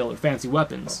fighting skill or fancy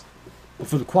weapons, but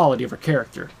for the quality of her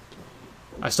character.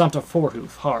 I stomped a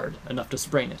forehoof hard enough to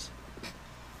sprain it.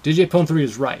 DJ-3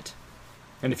 is right,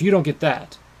 and if you don't get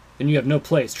that, then you have no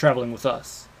place traveling with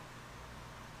us.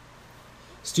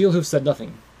 Steelhoof said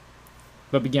nothing,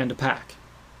 but began to pack.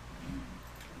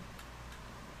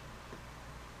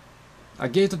 I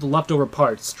gazed at the leftover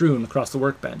parts strewn across the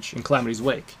workbench in Calamity's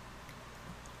wake.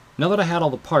 Now that I had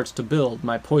all the parts to build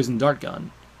my poison dart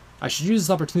gun, I should use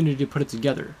this opportunity to put it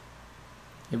together.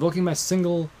 Invoking my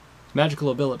single magical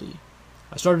ability,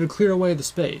 I started to clear away the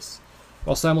space,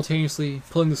 while simultaneously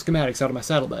pulling the schematics out of my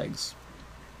saddlebags.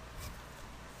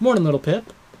 "Morning, little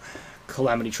Pip."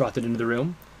 Calamity trotted into the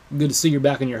room. "Good to see you're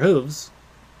back on your hooves."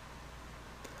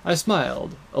 I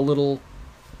smiled, a little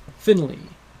thinly,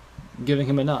 giving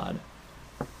him a nod.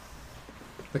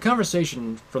 The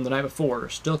conversation from the night before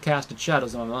still cast its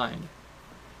shadows on my mind.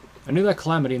 I knew that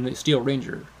Calamity and the Steel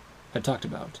Ranger had talked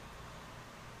about,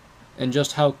 and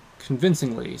just how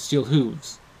convincingly Steel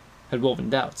Hooves had woven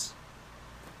doubts.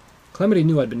 Calamity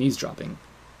knew I'd been eavesdropping,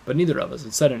 but neither of us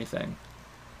had said anything.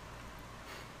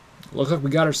 "Looks like we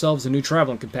got ourselves a new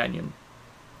traveling companion.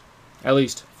 At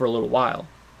least, for a little while,"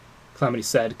 Calamity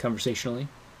said conversationally.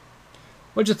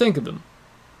 "What'd you think of him?"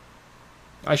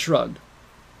 I shrugged.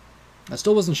 I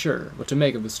still wasn't sure what to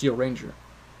make of the Steel Ranger.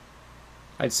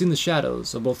 I'd seen the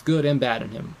shadows of both good and bad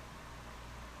in him,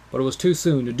 but it was too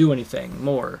soon to do anything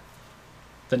more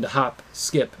than to hop,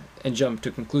 skip, and jump to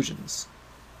conclusions.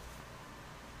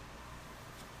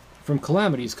 From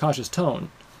Calamity's cautious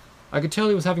tone, I could tell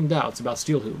he was having doubts about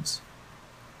Steel Hooves.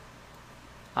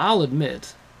 "I'll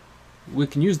admit, we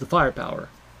can use the firepower,"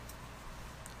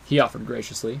 he offered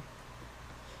graciously.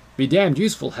 "Be damned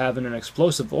useful having an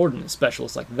explosive ordnance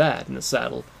specialist like that in the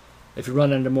saddle if you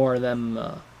run into more of them,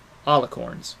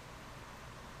 alicorns."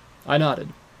 I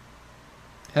nodded,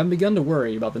 having begun to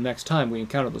worry about the next time we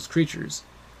encountered those creatures,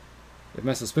 if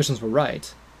my suspicions were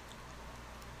right.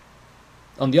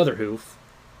 "On the other hoof,"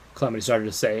 Calamity started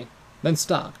to say, then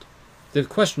stopped, as if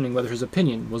questioning whether his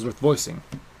opinion was worth voicing.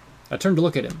 I turned to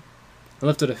look at him, and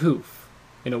lifted a hoof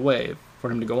in a wave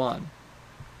for him to go on.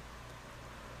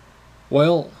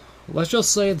 "Well, let's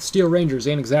just say the Steel Rangers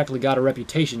ain't exactly got a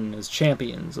reputation as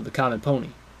champions of the common pony."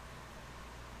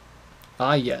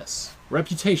 Ah yes,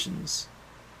 reputations.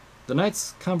 The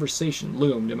night's conversation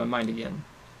loomed in my mind again.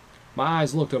 My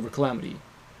eyes looked over Calamity,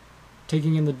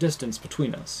 taking in the distance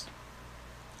between us.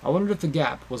 I wondered if the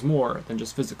gap was more than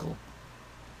just physical.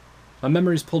 My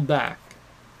memories pulled back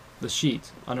the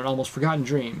sheet on an almost forgotten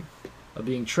dream of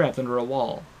being trapped under a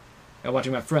wall and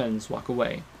watching my friends walk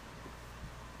away.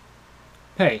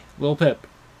 "Hey, Lil Pip,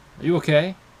 are you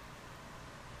okay?"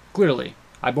 Clearly,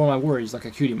 I bore my worries like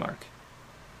a cutie mark.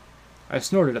 I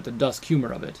snorted at the dusk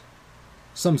humor of it.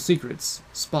 Some secret's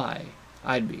spy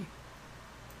I'd be.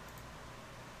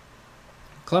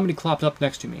 Calamity clopped up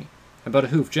next to me and put a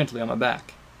hoof gently on my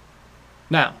back.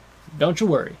 "Now, don't you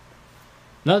worry.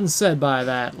 Nothing said by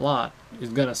that lot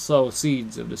is gonna sow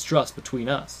seeds of distrust between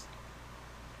us."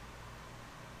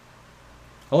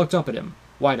 I looked up at him,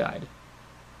 wide-eyed.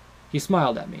 He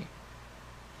smiled at me.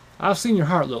 "I've seen your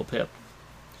heart, Lil Pip.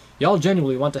 Y'all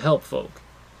genuinely want to help folk,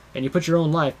 and you put your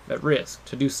own life at risk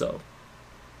to do so,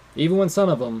 even when some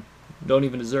of them don't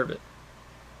even deserve it.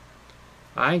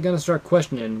 I ain't gonna start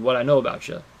questioning what I know about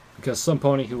you, because some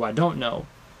pony who I don't know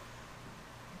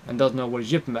and doesn't know what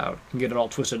he's yipping about can get it all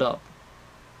twisted up."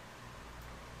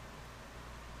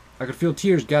 I could feel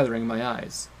tears gathering in my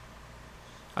eyes.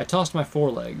 I tossed my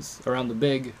forelegs around the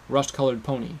big, rust-colored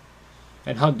pony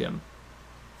and hugged him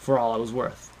for all I was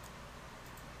worth.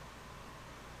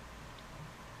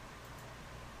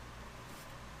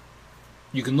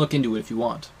 "You can look into it if you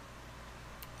want."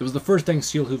 It was the first thing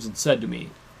Steelhooves had said to me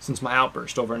since my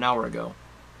outburst over an hour ago.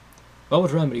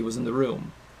 Velvet Remedy was in the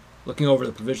room, looking over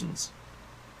the provisions.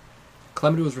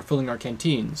 Calamity was refilling our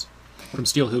canteens from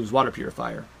Steelhooves' water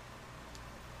purifier.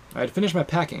 I had finished my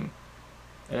packing,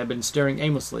 and had been staring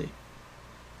aimlessly.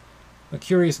 A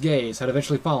curious gaze had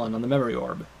eventually fallen on the memory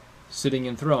orb, sitting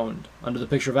enthroned under the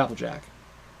picture of Applejack,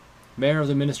 mayor of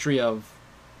the Ministry of...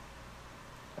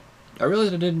 I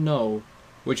realized I didn't know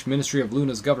which Ministry of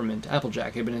Luna's government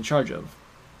Applejack had been in charge of.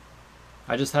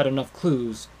 I just had enough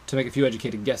clues to make a few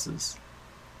educated guesses.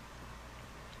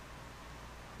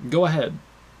 Go ahead,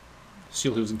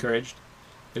 Steelhooves encouraged.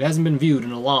 It hasn't been viewed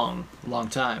in a long, long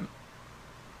time.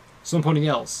 Somebody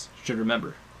else should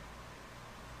remember.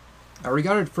 I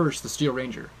regarded first the Steel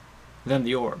Ranger, then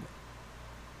the orb.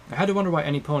 I had to wonder why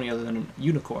any pony other than a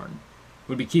unicorn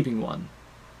would be keeping one,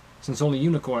 since only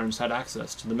unicorns had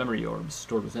access to the memory orbs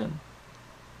stored within.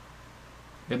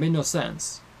 It made no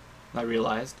sense, I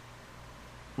realized,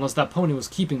 unless that pony was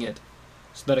keeping it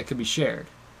so that it could be shared.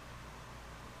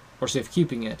 Or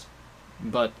safekeeping it,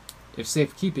 but if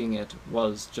safekeeping it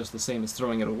was just the same as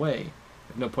throwing it away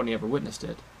if no pony ever witnessed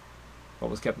it,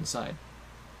 what was kept inside?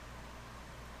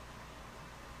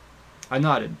 I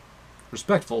nodded,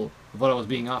 respectful of what I was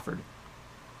being offered.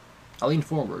 I leaned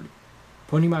forward,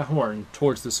 pointing my horn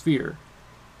towards the sphere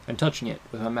and touching it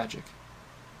with my magic.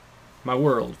 My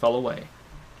world fell away.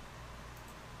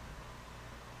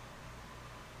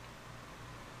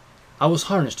 I was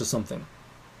harnessed to something.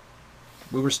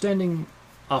 We were standing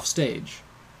off stage,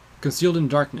 concealed in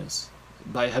darkness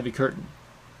by a heavy curtain.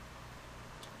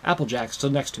 Applejack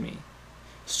stood next to me,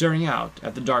 staring out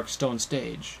at the dark stone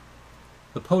stage,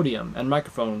 the podium and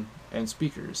microphone and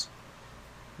speakers.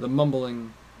 The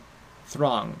mumbling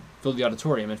throng filled the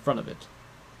auditorium in front of it,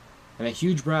 and a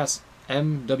huge brass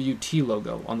MWT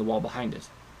logo on the wall behind it.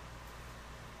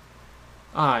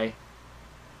 I,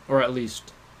 or at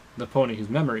least the pony whose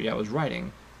memory I was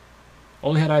writing,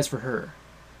 only had eyes for her.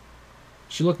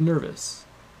 She looked nervous,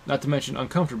 not to mention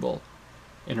uncomfortable,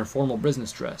 in her formal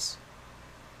business dress.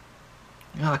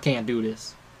 I can't do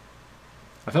this.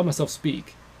 I felt myself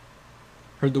speak,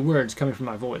 heard the words coming from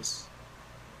my voice.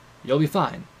 You'll be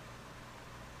fine.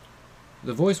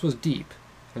 The voice was deep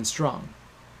and strong,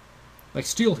 like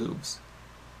steel hooves,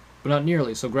 but not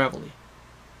nearly so gravelly.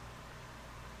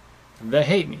 They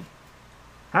hate me.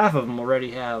 Half of them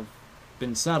already have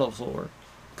been saddle sore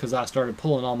because I started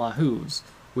pulling all my hooves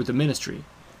with the ministry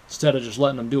instead of just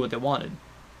letting them do what they wanted.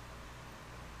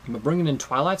 But bringing in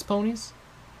Twilight's ponies?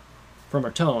 From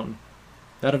her tone,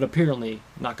 that had apparently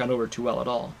not gone over too well at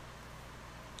all.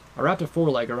 I wrapped a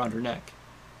foreleg around her neck,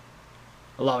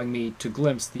 allowing me to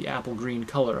glimpse the apple-green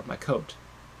color of my coat.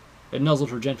 It nuzzled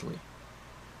her gently,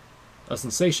 a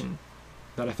sensation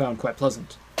that I found quite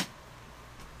pleasant.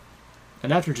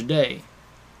 And after today,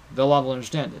 they'll all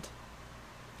understand it,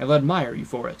 and will admire you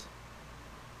for it.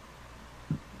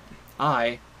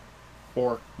 I,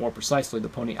 or more precisely the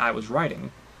pony I was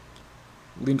riding,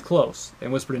 leaned close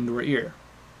and whispered into her ear.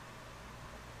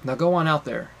 Now go on out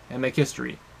there and make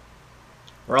history,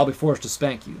 or I'll be forced to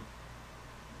spank you.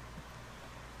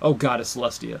 Oh, Goddess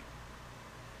Celestia.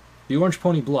 The orange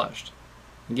pony blushed,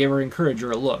 and gave her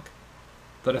encourager a look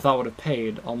that I thought would have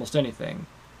paid almost anything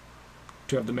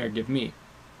to have the mare give me.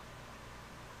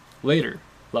 Later,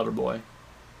 lover boy.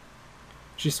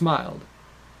 She smiled,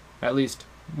 at least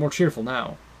more cheerful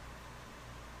now,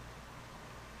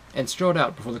 and strode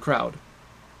out before the crowd.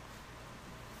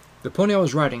 The pony I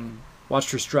was riding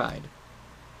watched her stride,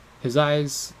 his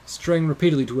eyes straying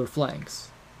repeatedly to her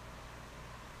flanks,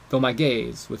 though my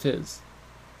gaze with his.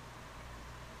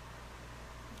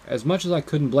 As much as I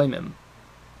couldn't blame him,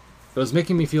 it was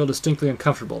making me feel distinctly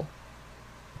uncomfortable.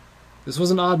 This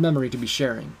was an odd memory to be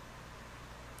sharing.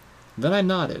 Then I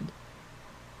nodded.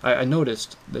 I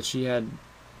noticed that she had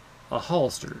a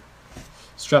holster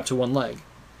strapped to one leg,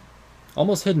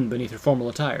 almost hidden beneath her formal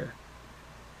attire.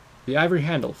 The ivory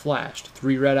handle flashed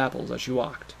 3 red apples as she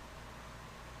walked.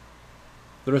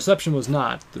 The reception was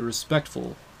not the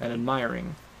respectful and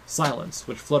admiring silence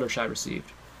which Fluttershy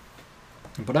received.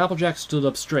 But Applejack stood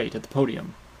up straight at the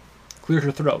podium, cleared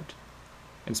her throat,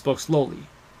 and spoke slowly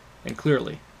and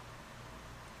clearly.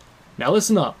 Now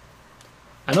listen up.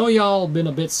 I know y'all been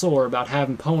a bit sore about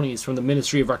having ponies from the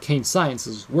Ministry of Arcane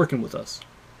Sciences working with us.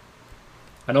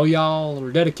 I know y'all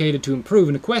are dedicated to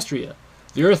improving Equestria,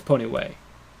 the Earth Pony way,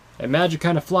 and magic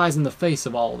kind of flies in the face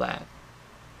of all that.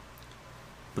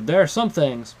 But there are some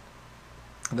things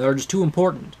that are just too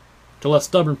important to let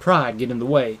stubborn pride get in the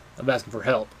way of asking for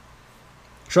help.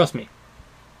 Trust me,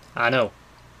 I know.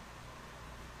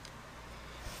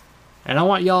 And I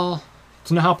want y'all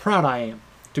to know how proud I am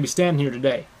to be standing here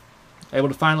today, able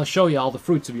to finally show you all the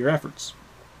fruits of your efforts.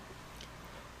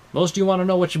 Most of you want to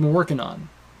know what you've been working on.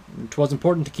 It was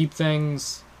important to keep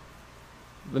things...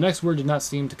 The next word did not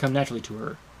seem to come naturally to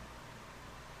her.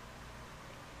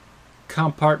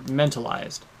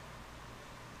 Compartmentalized.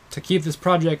 To keep this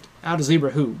project out of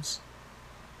zebra hooves.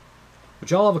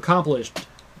 Which y'all have accomplished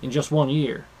in just 1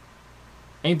 year.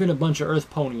 Ain't been a bunch of earth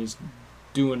ponies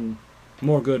doing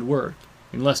more good work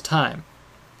in less time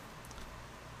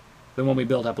than when we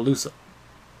built Appaloosa.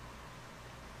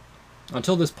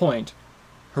 Until this point,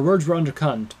 her words were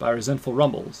undercut by resentful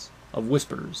rumbles of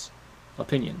whispers,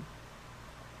 opinion.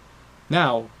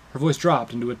 Now, her voice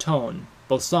dropped into a tone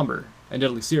both somber and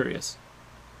deadly serious.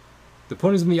 The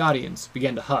ponies in the audience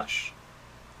began to hush.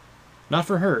 Not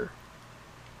for her,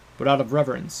 but out of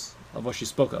reverence of what she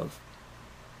spoke of.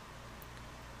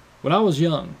 When I was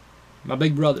young, my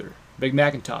big brother, Big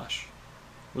Macintosh,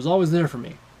 was always there for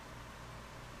me.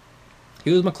 He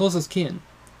was my closest kin,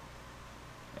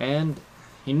 and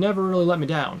he never really let me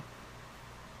down.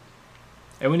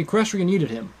 And when Equestria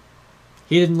needed him,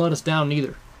 he didn't let us down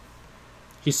either.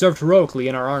 He served heroically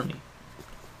in our army,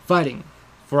 fighting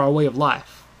for our way of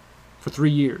life for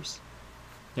 3 years.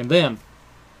 And then,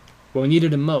 when we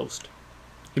needed him most,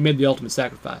 he made the ultimate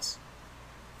sacrifice.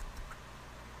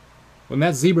 When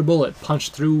that zebra bullet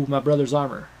punched through my brother's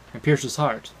armor and pierced his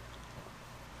heart,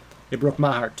 it broke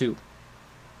my heart too.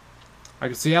 I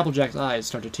could see Applejack's eyes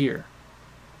start to tear.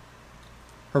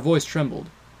 Her voice trembled,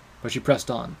 but she pressed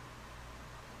on.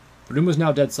 The room was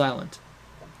now dead silent,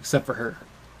 except for her.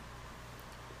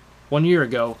 1 year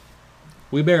ago,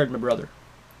 we buried my brother,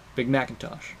 Big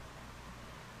Macintosh.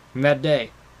 And that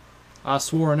day, I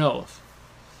swore an oath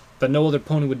that no other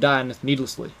pony would die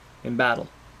needlessly in battle.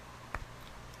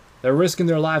 They're risking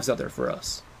their lives out there for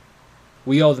us.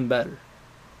 We owe them better.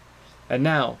 And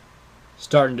now,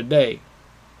 starting today,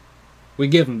 we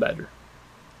give them better.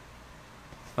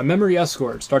 My memory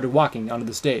escort started walking onto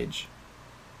the stage.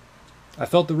 I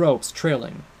felt the ropes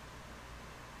trailing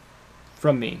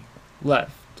from me,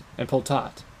 left, and pulled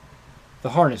taut,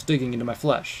 the harness digging into my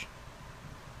flesh.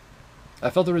 I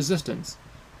felt the resistance,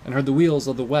 and heard the wheels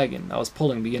of the wagon I was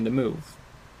pulling begin to move.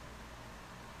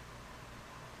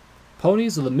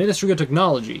 Ponies of the Ministry of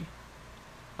Technology,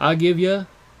 I give ya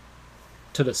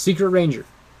to the Secret Ranger,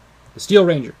 the Steel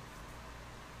Ranger.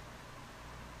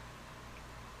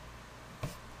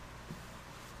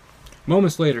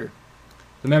 Moments later,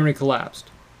 the memory collapsed.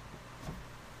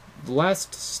 The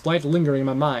last slight lingering in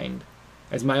my mind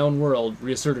as my own world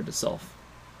reasserted itself.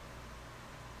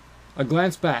 I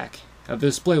glanced back at the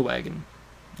display wagon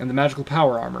and the magical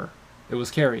power armor it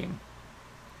was carrying.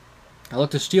 I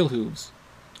looked at Steel Hooves,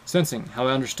 sensing how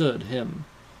I understood him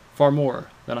far more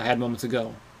than I had moments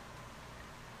ago.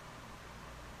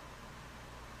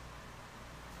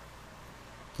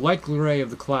 The light gray of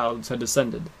the clouds had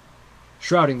descended,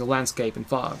 shrouding the landscape in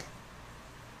fog.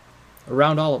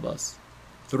 Around all of us,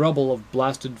 the rubble of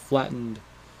blasted, flattened,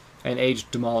 and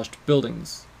age-demolished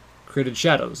buildings created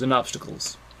shadows and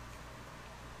obstacles.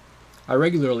 I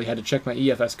regularly had to check my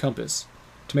EFS compass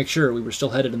to make sure we were still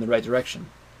headed in the right direction.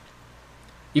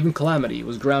 Even Calamity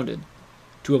was grounded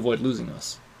to avoid losing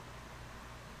us.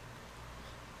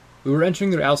 We were entering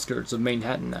the outskirts of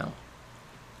Manhattan now,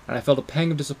 and I felt a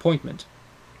pang of disappointment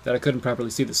that I couldn't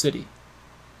properly see the city.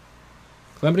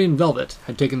 Calamity and Velvet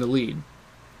had taken the lead.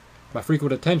 My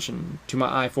frequent attention to my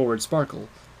eye-forward sparkle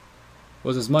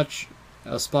was as much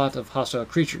a spot of hostile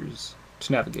creatures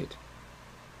to navigate.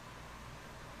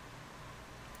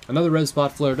 Another red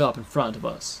spot flared up in front of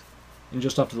us, and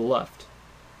just off to the left.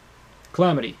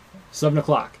 Calamity, 7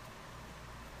 o'clock.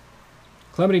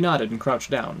 Calamity nodded and crouched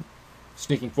down,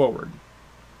 sneaking forward.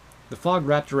 The fog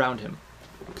wrapped around him,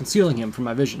 concealing him from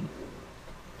my vision,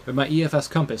 but my EFS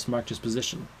compass marked his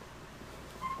position.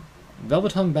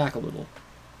 Velvet hung back a little,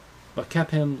 but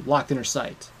kept him locked in her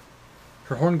sight,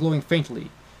 her horn glowing faintly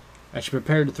as she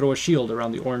prepared to throw a shield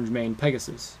around the orange-maned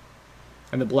Pegasus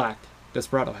and the black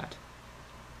Desperado hat.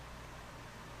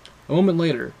 A moment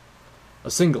later,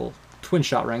 a single, twin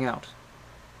shot rang out.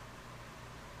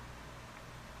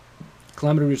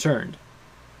 Calamity returned,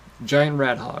 giant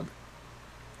radhog,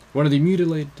 one of the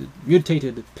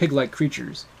mutated pig-like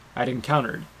creatures I'd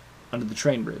encountered under the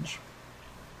train bridge.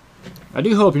 I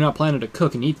do hope you're not planning to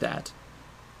cook and eat that,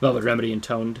 Velvet Remedy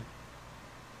intoned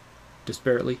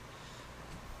disparately.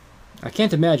 I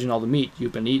can't imagine all the meat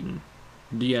you've been eating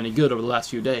do you any good over the last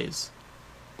few days.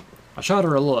 I shot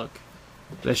her a look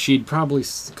that she'd probably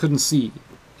couldn't see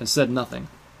and said nothing.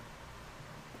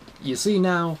 You see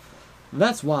now,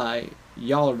 that's why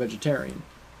y'all are vegetarian.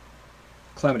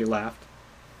 Calamity laughed.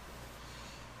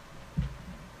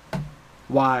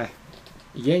 Why,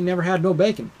 you ain't never had no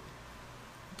bacon.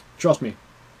 Trust me.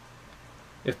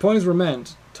 If ponies were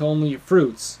meant to only eat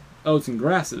fruits, oats, and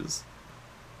grasses,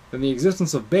 then the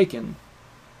existence of bacon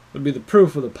would be the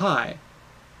proof of the pie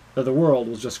that the world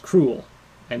was just cruel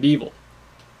and evil.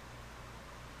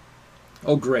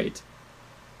 Oh great.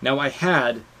 Now I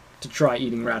had to try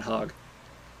eating rat hog.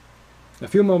 A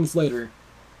few moments later,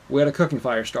 we had a cooking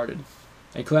fire started,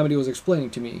 and Calamity was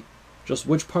explaining to me just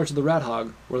which parts of the rat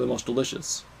hog were the most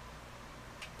delicious.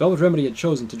 Velvet Remedy had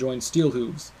chosen to join Steel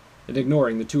Hooves in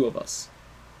ignoring the two of us.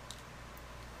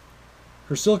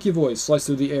 Her silky voice sliced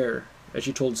through the air as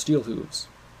she told Steel Hooves.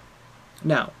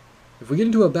 Now, if we get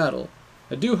into a battle,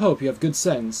 I do hope you have good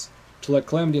sense to let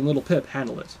Calamity and Little Pip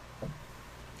handle it.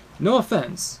 No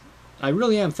offense, I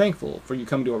really am thankful for you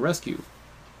coming to our rescue,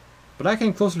 but I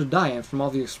came closer to dying from all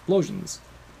the explosions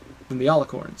than the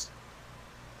alicorns.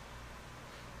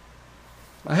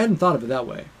 I hadn't thought of it that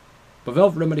way, but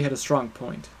Velvet Remedy had a strong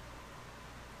point.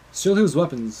 Steel Hooves'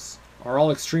 weapons are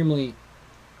all extremely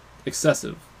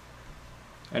excessive,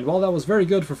 and while that was very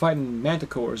good for fighting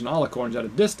manticores and alicorns at a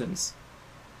distance,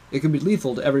 it could be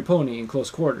lethal to every pony in close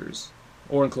quarters,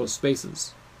 or in close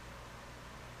spaces.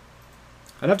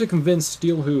 I'd have to convince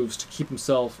Steel Hooves to keep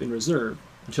himself in reserve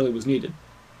until he was needed.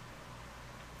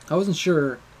 I wasn't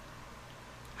sure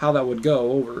how that would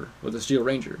go over with the Steel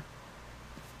Ranger.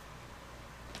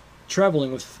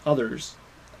 Traveling with others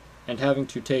and having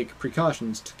to take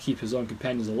precautions to keep his own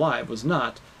companions alive was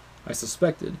not, I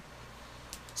suspected,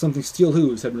 something Steel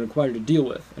Hooves had been required to deal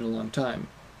with in a long time.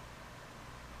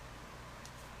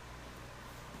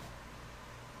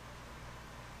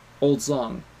 Old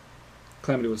song,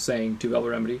 Calamity was saying to Velvet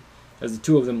Remedy, as the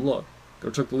two of them looked,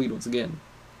 or took the lead once again.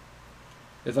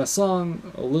 If I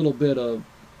sung a little bit of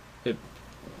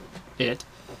it,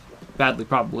 badly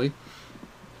probably,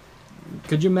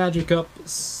 could you magic up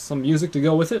some music to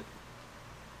go with it?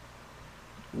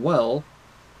 Well,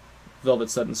 Velvet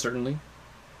said uncertainly,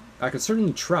 I could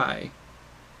certainly try.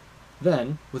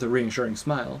 Then, with a reassuring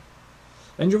smile,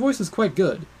 and your voice is quite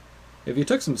good. If you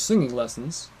took some singing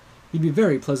lessons, you'd be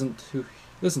very pleasant to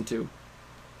listen to.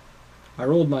 I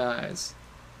rolled my eyes.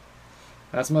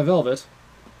 That's my Velvet.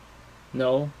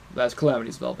 No, that's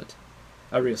Calamity's Velvet,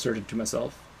 I reasserted to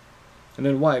myself, and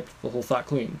then wiped the whole thought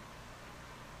clean.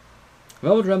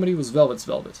 Velvet Remedy was Velvet's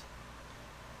Velvet,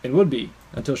 and would be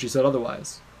until she said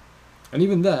otherwise, and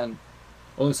even then,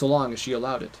 only so long as she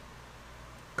allowed it.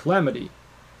 Calamity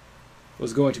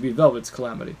was going to be Velvet's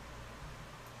Calamity.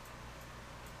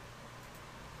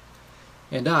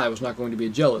 And I was not going to be a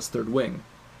jealous third wing.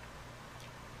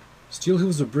 Steel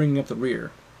Hooves were bringing up the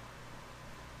rear.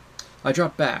 I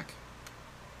dropped back,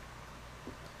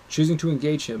 choosing to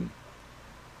engage him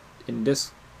in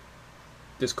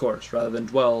discourse rather than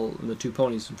dwell on the two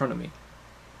ponies in front of me.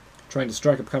 Trying to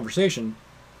strike up conversation,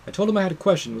 I told him I had a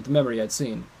question with the memory I'd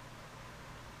seen.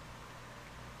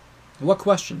 What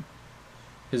question?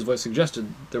 His voice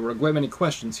suggested there were a great many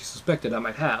questions he suspected I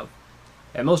might have,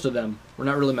 and most of them were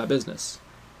not really my business.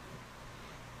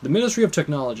 The Ministry of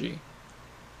Technology.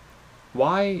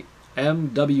 Why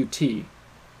MWT?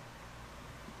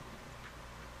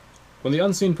 When the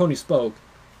unseen pony spoke,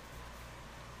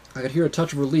 I could hear a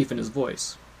touch of relief in his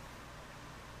voice.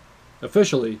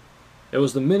 Officially, it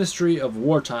was the Ministry of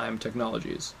Wartime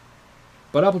Technologies,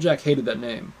 but Applejack hated that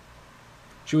name.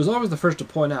 She was always the first to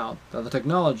point out that the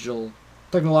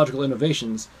technological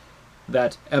innovations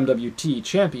that MWT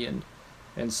championed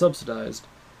and subsidized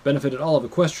benefited all of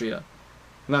Equestria,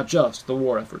 not just the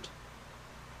war effort.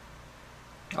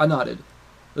 I nodded,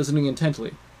 listening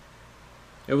intently.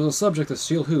 It was a subject that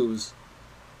Steel Hooves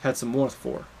had some warmth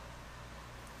for,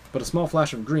 but a small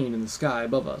flash of green in the sky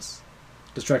above us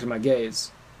distracted my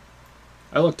gaze.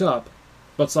 I looked up,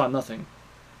 but saw nothing.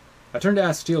 I turned to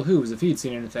ask Steel Hooves if he'd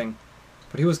seen anything,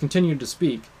 but he was continuing to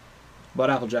speak about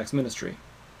Applejack's ministry.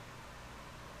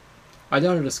 I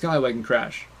doubted a skywagon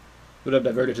crash would have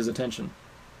diverted his attention.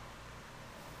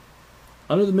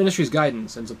 Under the ministry's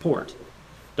guidance and support,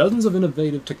 dozens of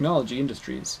innovative technology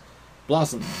industries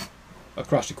blossomed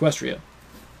across Equestria,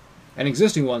 and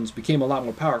existing ones became a lot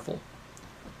more powerful,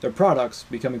 their products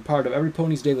becoming part of every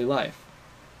pony's daily life.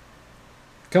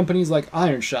 Companies like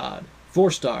Ironshod,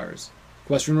 4 Stars,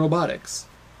 Equestrian Robotics,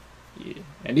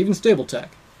 and even Stable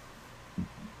Tech.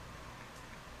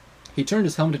 He turned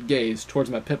his helmeted gaze towards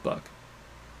my pip-buck.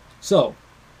 So,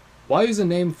 why is a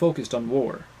name focused on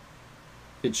war?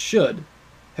 It should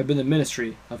have been the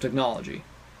Ministry of Technology.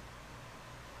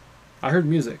 I heard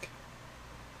music.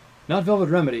 Not Velvet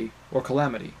Remedy or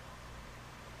Calamity.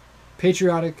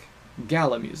 Patriotic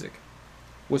gala music,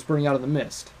 whispering out of the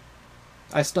mist.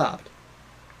 I stopped,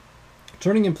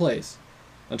 turning in place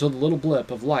until the little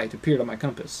blip of light appeared on my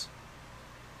compass.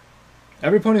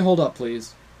 Every pony hold up,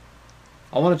 please.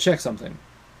 I want to check something.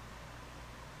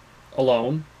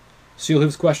 Alone? Steel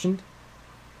Hooves questioned.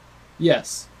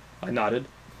 Yes, I nodded.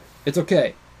 It's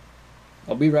okay.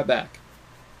 I'll be right back.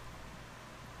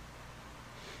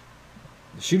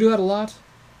 Does she do that a lot?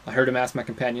 I heard him ask my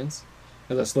companions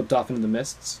as I slipped off into the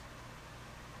mists,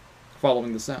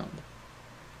 following the sound.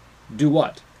 Do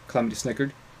what? Calamity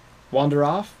snickered. Wander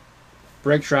off?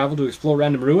 Break travel to explore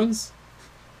random ruins?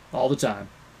 All the time.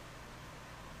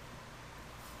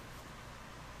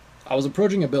 I was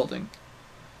approaching a building.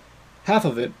 Half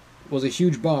of it was a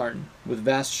huge barn with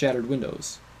vast shattered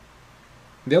windows.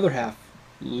 The other half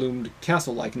loomed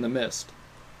castle-like in the mist.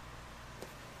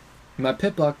 My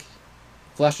pitbuck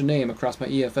flashed a name across my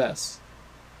EFS.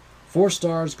 4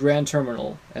 stars, Grand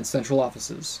Terminal, and Central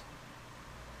Offices.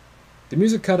 The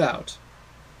music cut out,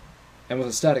 and was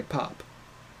a static pop.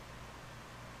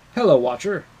 Hello,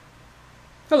 Watcher.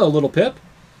 Hello, little Pip.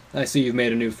 I see you've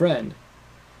made a new friend.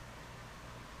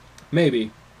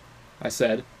 Maybe, I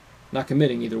said, not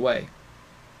committing either way.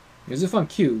 As if on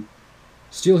cue,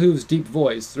 Steelhooves' deep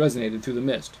voice resonated through the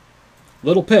mist.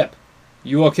 Little Pip,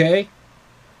 you okay?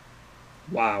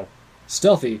 Wow.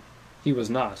 Stealthy, he was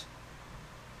not.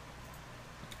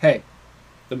 Hey,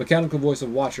 the mechanical voice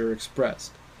of Watcher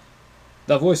expressed.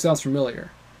 That voice sounds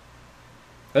familiar.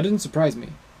 That didn't surprise me.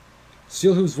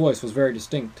 Steelhooves' voice was very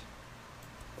distinct.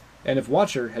 And if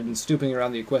Watcher had been stooping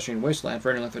around the equestrian wasteland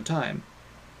for any length of time,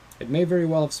 it may very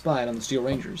well have spied on the Steel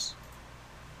Rangers.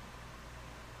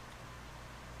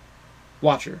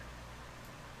 Watcher.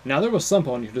 Now there was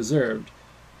someone who deserved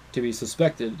to be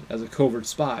suspected as a covert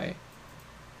spy.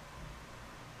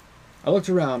 I looked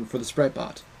around for the sprite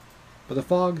bot, but the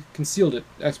fog concealed it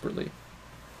expertly.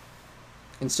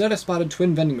 Instead I spotted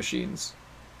twin vending machines,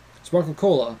 Sparkle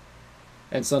Cola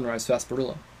and Sunrise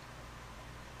Sarsaparilla.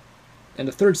 And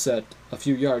a third set a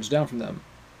few yards down from them,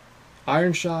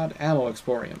 Iron Shod Ammo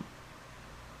Exporium.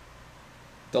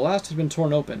 The last had been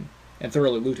torn open and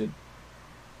thoroughly looted.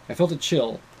 I felt a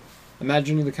chill,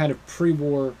 imagining the kind of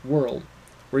pre-war world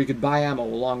where you could buy ammo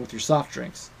along with your soft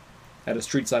drinks at a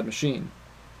street-side machine.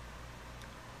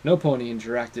 No pony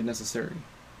interacted necessary.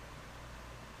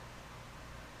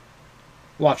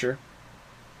 Watcher.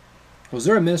 Was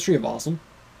there a Ministry of Awesome?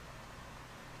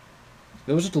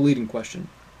 It was just a leading question.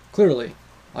 Clearly,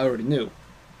 I already knew.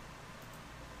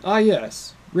 Ah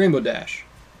yes, Rainbow Dash.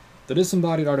 The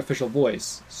disembodied artificial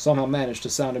voice somehow managed to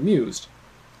sound amused,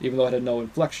 even though it had no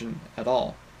inflection at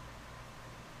all.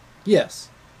 Yes,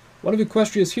 one of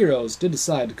Equestria's heroes did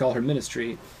decide to call her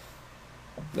ministry,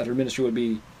 that her ministry would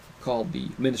be called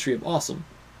the Ministry of Awesome.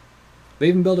 They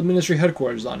even built a ministry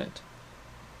headquarters on it,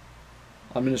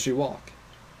 on Ministry Walk.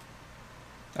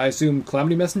 I assume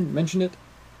Calamity mentioned it?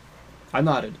 I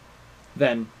nodded.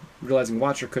 Then, realizing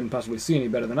Watcher couldn't possibly see any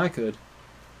better than I could,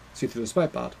 see through the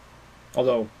spite bot,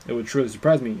 although it would truly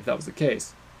surprise me if that was the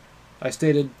case, I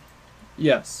stated,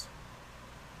 yes.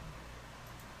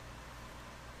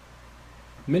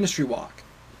 Ministry Walk.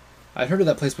 I'd heard of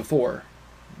that place before,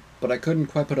 but I couldn't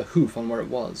quite put a hoof on where it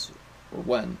was, or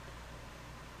when.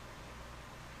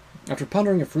 After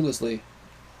pondering it fruitlessly,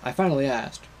 I finally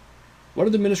asked, what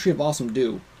did the Ministry of Awesome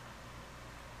do?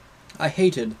 I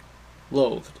hated,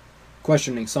 loathed,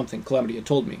 questioning something Calamity had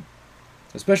told me,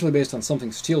 especially based on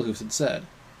something Steelhooves had said.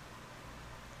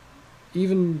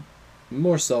 Even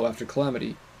more so after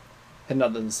Calamity had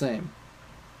not done the same.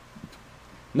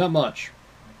 Not much,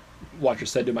 Watcher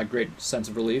said to my great sense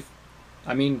of relief.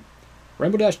 I mean,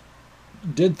 Rainbow Dash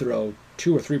did throw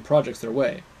 2 or 3 projects their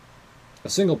way. A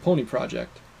single pony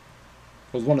project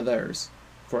was one of theirs,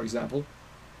 for example.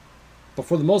 But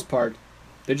for the most part,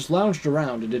 they just lounged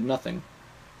around and did nothing.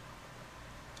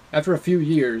 After a few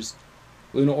years,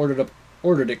 Luna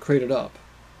ordered it crated up,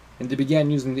 and they began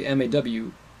using the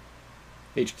MAW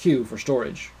HQ for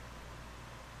storage.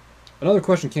 Another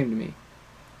question came to me.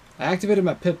 I activated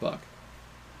my pitbuck's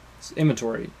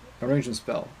inventory arrangement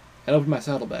spell and opened my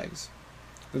saddlebags,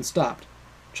 then stopped,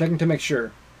 checking to make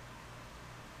sure.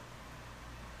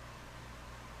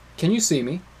 Can you see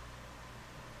me?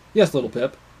 Yes, little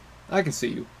Pip. I can see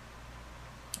you.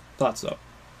 Thought so.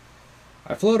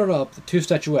 I floated up the 2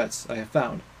 statuettes I have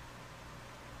found.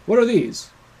 What are these?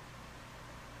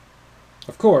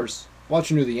 Of course,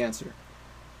 Watcher knew the answer.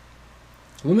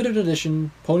 Limited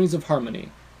edition Ponies of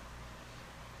Harmony.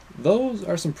 Those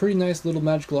are some pretty nice little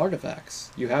magical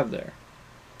artifacts you have there.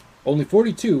 Only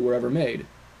 42 were ever made.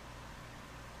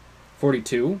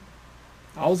 42?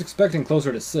 I was expecting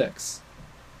closer to 6.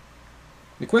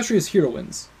 Equestria's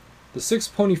heroines, the 6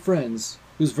 pony friends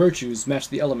whose virtues matched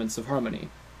the elements of harmony.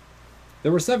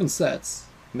 There were 7 sets,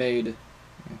 made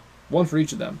 1 for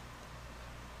each of them.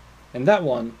 And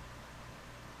one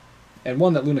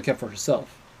that Luna kept for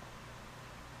herself.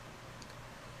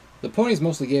 The ponies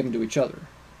mostly gave them to each other,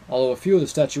 although a few of the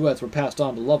statuettes were passed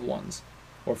on to loved ones,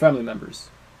 or family members.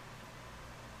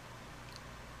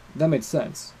 That made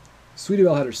sense. Sweetie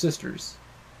Belle had her sisters.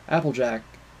 Applejack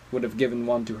would have given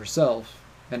one to herself,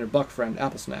 and her buck friend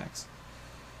Apple Snacks.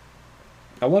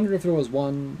 I wondered if there was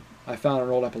one I found in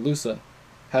old Appaloosa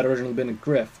had originally been a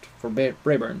grift for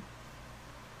Brayburn.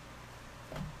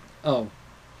 Oh,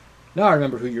 now I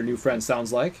remember who your new friend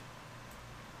sounds like.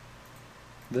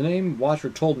 The name Watcher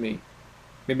told me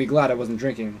made me glad I wasn't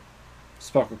drinking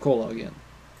Sparkle Cola again.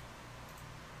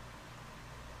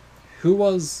 Who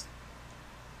was...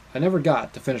 I never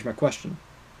got to finish my question.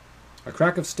 A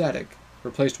crack of static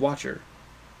replaced Watcher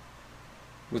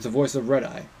with the voice of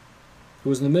Red-Eye, who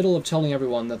was in the middle of telling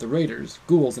everyone that the raiders,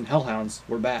 ghouls, and hellhounds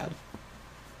were bad.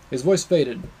 His voice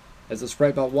faded as the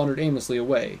sprite bot wandered aimlessly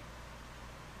away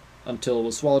until it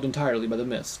was swallowed entirely by the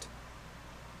mist.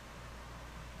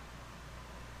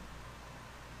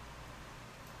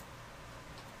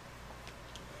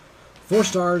 Four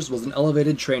Stars was an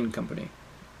elevated train company,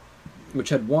 which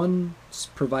had once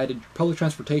provided public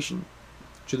transportation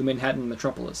to the Manhattan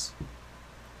metropolis.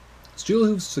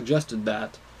 Steelhooves suggested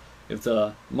that, if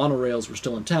the monorails were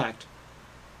still intact,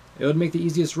 it would make the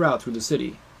easiest route through the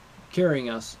city, carrying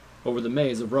us over the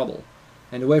maze of rubble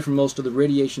and away from most of the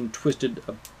radiation-twisted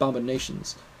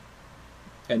abominations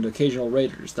and occasional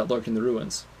raiders that lurked in the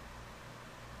ruins.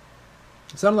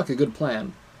 It sounded like a good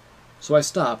plan, so I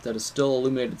stopped at a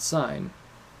still-illuminated sign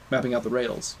mapping out the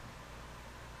rails.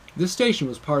 This station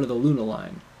was part of the Luna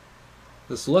Line.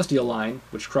 The Celestia Line,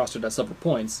 which crossed it at several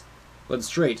points, led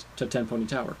straight to Tenpony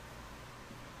Tower.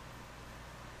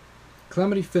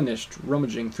 Calamity finished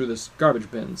rummaging through the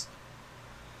garbage bins.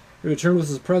 He returned with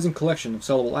a surprising collection of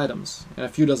sellable items and a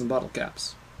few dozen bottle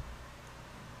caps.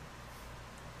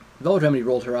 Velvet Remedy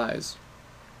rolled her eyes.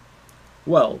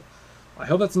 Well, I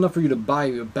hope that's enough for you to buy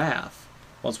you a bath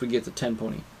once we get to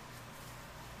Tenpony.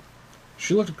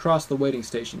 She looked across the waiting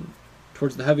station,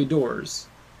 towards the heavy doors,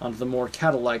 onto the more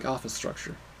cattle-like office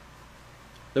structure.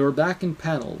 There were back-end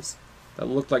panels that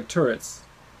looked like turrets,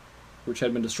 which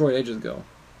had been destroyed ages ago.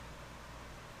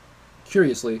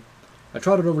 Curiously, I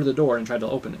trotted over to the door and tried to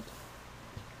open it.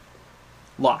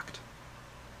 Locked.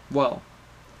 Well,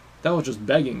 that was just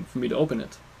begging for me to open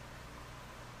it.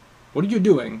 "What are you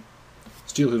doing?"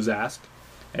 Steelhooves asked,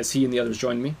 as he and the others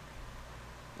joined me.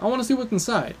 "I want to see what's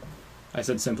inside," I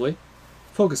said simply,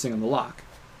 focusing on the lock.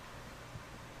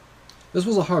 This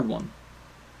was a hard one.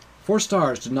 4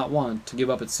 Stars did not want to give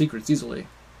up its secrets easily,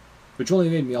 which only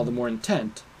made me all the more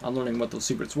intent on learning what those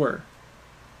secrets were.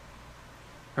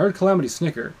 I heard Calamity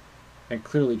snicker, and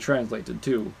clearly translated,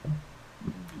 too.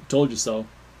 "Told you so."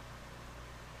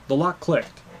 The lock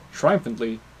clicked.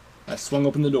 Triumphantly, I swung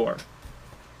open the door.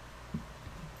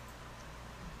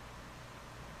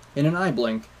 In an eye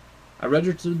blink, I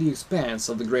registered the expanse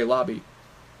of the gray lobby,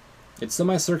 its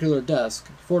semicircular desk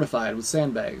fortified with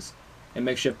sandbags and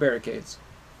makeshift barricades.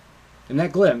 In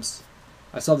that glimpse,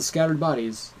 I saw the scattered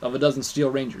bodies of a dozen steel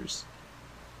rangers,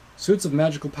 suits of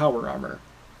magical power armor,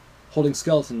 holding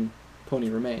skeleton pony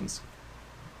remains.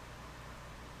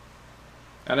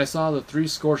 And I saw the 3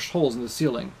 scorched holes in the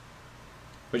ceiling,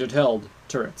 which had held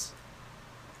turrets.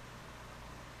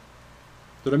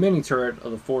 The remaining turret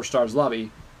of the 4 Stars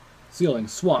lobby ceiling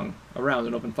swung around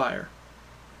and opened fire.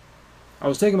 I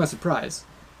was taken by surprise,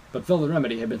 but Velvet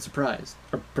Remedy had been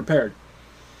prepared.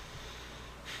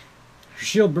 Her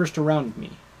shield burst around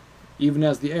me, even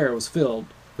as the air was filled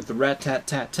with the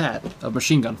rat-tat-tat-tat of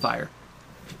machine gun fire.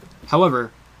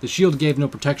 However, the shield gave no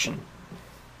protection,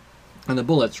 and the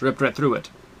bullets ripped right through it.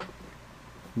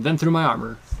 Then through my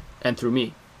armor, and through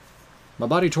me. My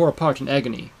body tore apart in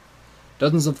agony,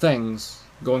 dozens of things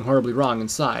going horribly wrong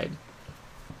inside,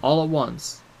 all at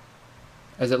once,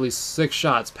 as at least 6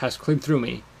 shots passed clean through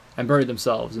me and buried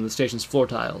themselves in the station's floor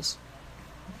tiles.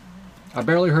 I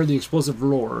barely heard the explosive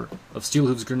roar of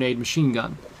Steelhooves' grenade machine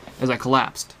gun as I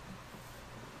collapsed.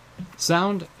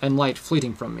 Sound and light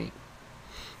fleeting from me.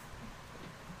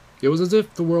 It was as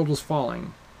if the world was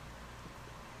falling,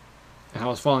 and I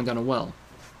was falling down a well.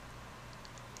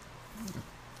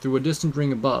 Through a distant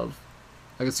ring above,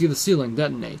 I could see the ceiling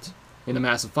detonate in a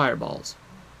mass of fireballs,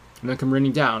 and then come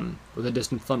raining down with a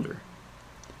distant thunder,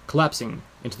 collapsing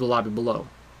into the lobby below.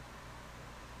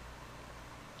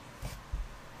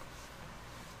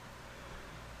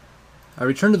 I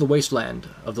returned to the wasteland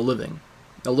of the living,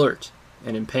 alert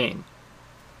and in pain.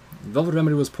 Velvet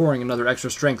Remedy was pouring another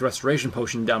extra-strength restoration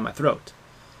potion down my throat.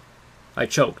 I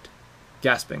choked,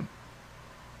 gasping.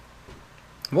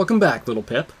 "Welcome back, little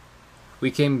Pip. We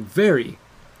came very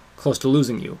close to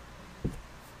losing you."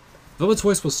 Velvet's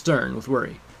voice was stern with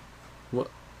worry.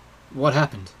 What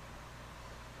happened?"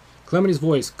 Calamity's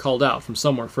voice called out from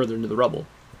somewhere further into the rubble.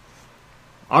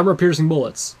 "Armor-piercing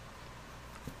bullets."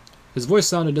 His voice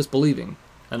sounded disbelieving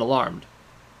and alarmed.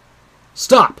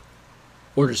 "Stop!"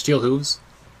 ordered Steelhooves.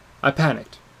 I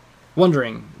panicked,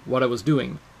 wondering what I was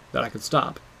doing that I could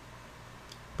stop.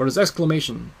 But his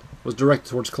exclamation was directed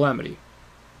towards Calamity.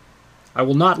 "I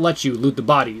will not let you loot the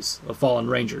bodies of fallen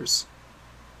rangers."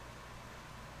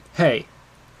 "Hey,"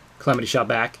 Calamity shot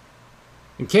back,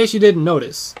 In case you didn't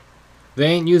notice, they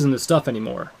ain't using this stuff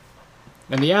anymore.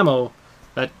 And the ammo,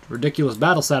 that ridiculous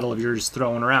battle saddle of yours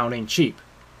throwing around, ain't cheap.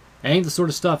 It ain't the sort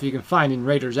of stuff you can find in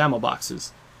Raiders' ammo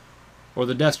boxes, or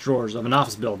the desk drawers of an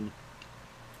office building.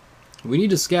 We need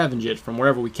to scavenge it from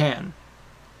wherever we can.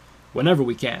 Whenever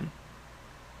we can.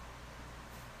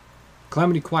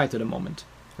 Calamity quieted a moment,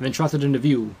 and then trotted into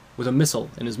view with a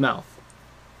missile in his mouth.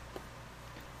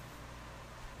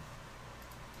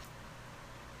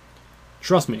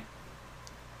 Trust me,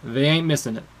 they ain't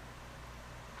missing it.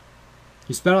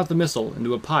 He spat out the missile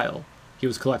into a pile he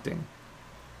was collecting,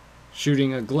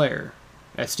 shooting a glare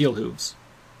at Steel Hooves.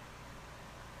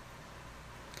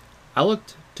 I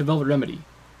looked to Velvet Remedy,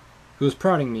 who was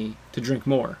prodding me to drink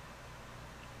more.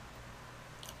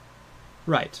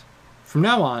 Right. From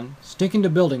now on, stink into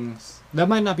buildings that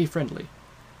might not be friendly.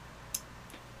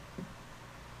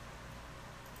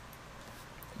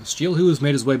 Steel Hooves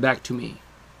made his way back to me.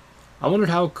 I wondered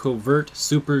how covert,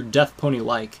 super, death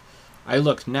pony-like I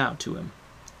looked now to him.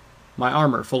 My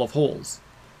armor full of holes,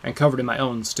 and covered in my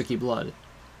own sticky blood.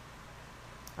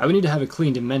 I would need to have it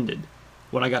cleaned and mended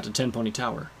when I got to 10 Pony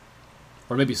Tower.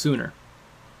 Or maybe sooner.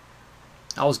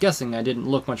 I was guessing I didn't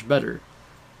look much better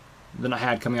than I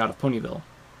had coming out of Ponyville.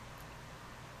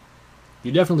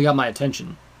 You definitely got my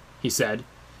attention, he said,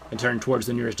 and turned towards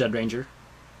the nearest Dead Ranger.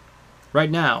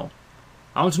 Right now,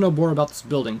 I want to know more about this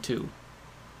building, too.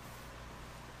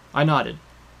 I nodded.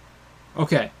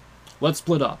 Okay, let's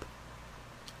split up.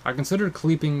 I considered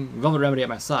keeping Velvet Remedy at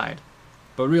my side,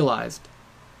 but realized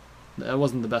that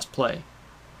wasn't the best play.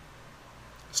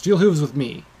 Steel Hooves with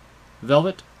me.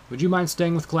 Velvet, would you mind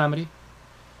staying with Calamity?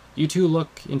 You two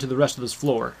look into the rest of this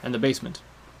floor and the basement.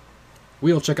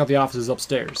 We'll check out the offices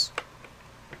upstairs.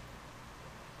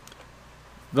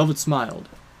 Velvet smiled,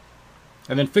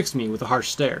 and then fixed me with a harsh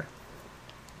stare.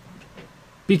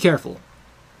 Be careful.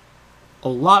 A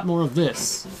lot more of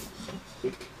this,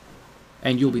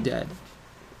 and you'll be dead.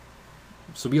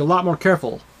 So be a lot more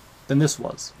careful than this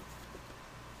was.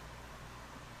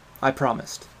 I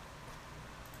promised.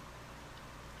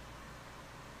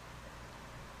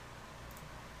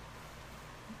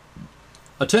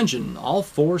 Attention, all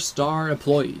 4-star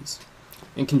employees.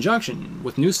 In conjunction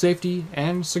with new safety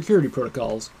and security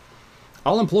protocols,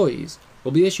 all employees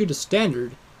will be issued a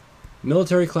standard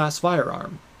military-class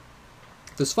firearm.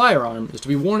 This firearm is to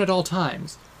be worn at all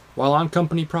times while on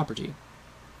company property.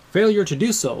 Failure to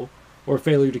do so, or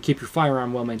failure to keep your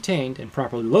firearm well maintained and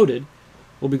properly loaded,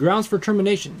 will be grounds for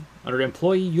termination under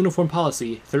Employee Uniform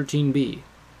Policy 13B.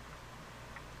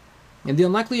 In the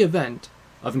unlikely event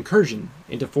of incursion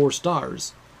into 4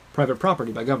 stars, private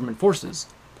property by government forces,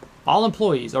 all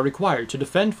employees are required to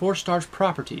defend 4 stars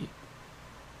property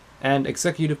and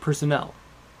executive personnel.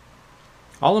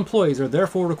 All employees are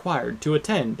therefore required to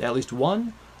attend at least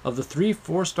one of the 3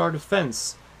 4-star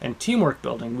defense and teamwork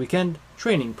building weekend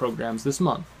training programs this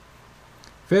month.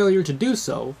 Failure to do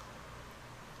so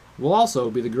will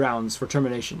also be the grounds for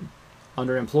termination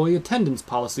under Employee Attendance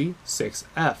Policy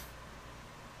 6F.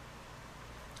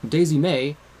 Daisy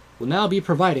May will now be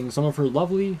providing some of her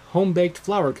lovely home-baked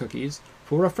flour cookies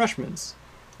for refreshments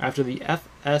after the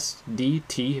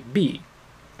FSDTB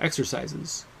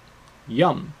exercises.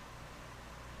 Yum.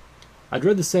 I'd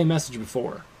read the same message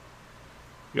before.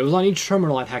 It was on each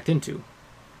terminal I'd hacked into.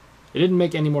 It didn't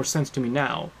make any more sense to me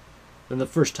now than the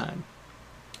first time.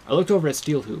 I looked over at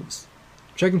Steel Hooves,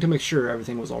 checking to make sure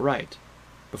everything was alright,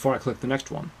 before I clicked the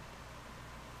next one.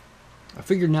 I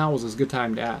figured now was as good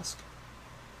time to ask.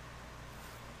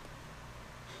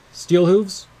 Steel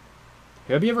Hooves,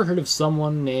 have you ever heard of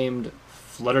someone named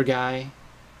Flutter Guy?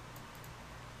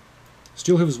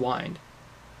 Steel Hooves whined.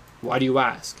 Why do you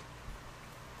ask?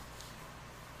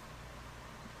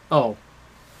 Oh,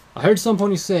 I heard some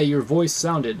ponies say your voice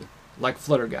sounded like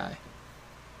Flutter Guy.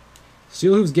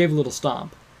 Steel Hooves gave a little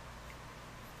stomp.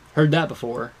 Heard that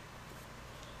before.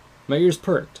 My ears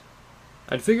perked.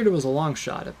 I'd figured it was a long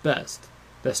shot, at best,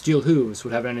 that Steel Hooves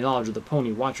would have any knowledge of the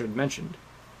pony Watcher had mentioned.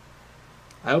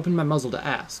 I opened my muzzle to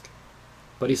ask,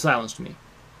 but he silenced me.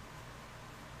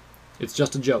 It's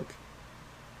just a joke.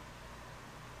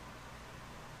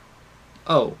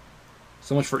 Oh,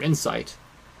 so much for insight.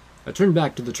 I turned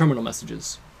back to the terminal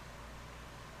messages.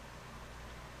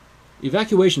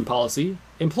 Evacuation policy,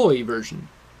 employee version.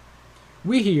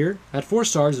 We here at 4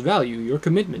 Stars value your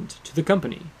commitment to the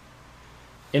company.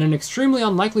 In an extremely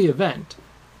unlikely event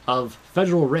of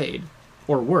federal raid,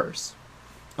 or worse,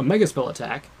 a megaspell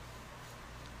attack,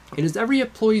 it is every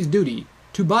employee's duty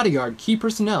to bodyguard key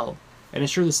personnel and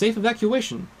ensure the safe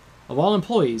evacuation of all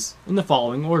employees in the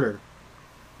following order.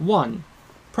 1.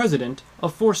 President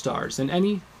of 4 Stars and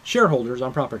any shareholders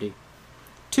on property.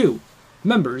 2.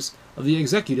 members of the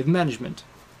executive management.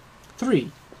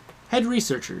 3. Head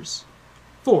researchers.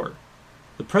 4.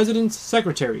 The President's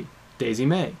Secretary, Daisy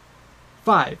May.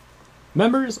 5.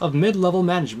 Members of mid-level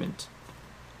management.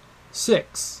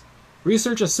 6.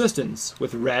 Research assistants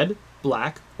with red,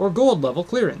 black, or gold level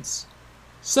clearance.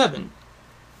 7.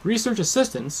 Research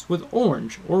assistants with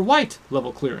orange or white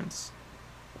level clearance.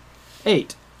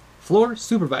 8. Floor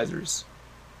supervisors.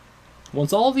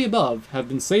 Once all of the above have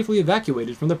been safely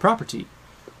evacuated from the property,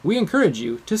 we encourage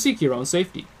you to seek your own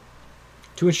safety.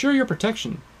 To ensure your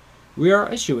protection, we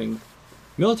are issuing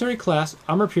military-class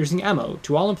armor-piercing ammo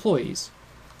to all employees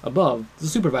above the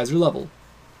supervisor level.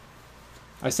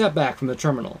 I sat back from the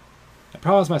terminal. I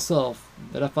promised myself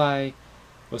that if I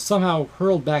was somehow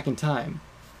hurled back in time,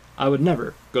 I would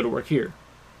never go to work here.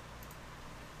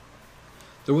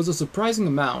 There was a surprising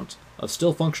amount of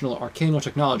still functional arcanal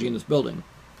technology in this building,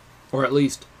 or at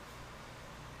least,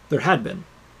 there had been.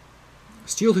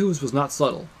 Steel Hooves was not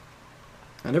subtle,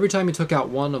 and every time he took out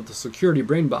one of the security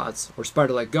brainbots or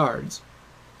spider-like guards,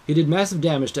 he did massive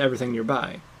damage to everything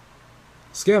nearby.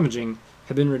 Scavenging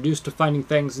had been reduced to finding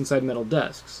things inside metal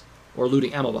desks, or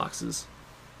looting ammo boxes.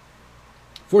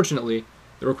 Fortunately,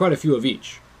 there were quite a few of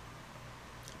each.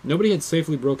 Nobody had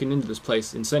safely broken into this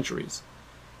place in centuries,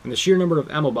 and the sheer number of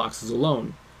ammo boxes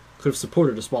alone could have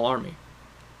supported a small army.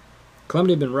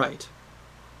 Calamity had been right.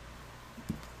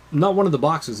 Not one of the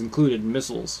boxes included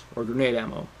missiles or grenade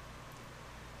ammo.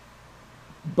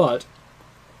 But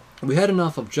we had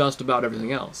enough of just about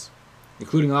everything else,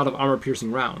 including a lot of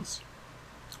armor-piercing rounds,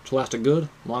 to last a good,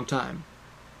 long time,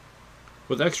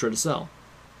 with extra to sell.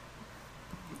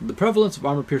 The prevalence of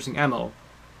armor-piercing ammo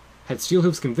had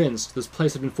Steelhooves convinced this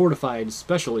place had been fortified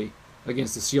especially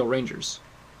against the Steel Rangers.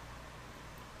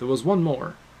 There was one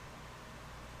more,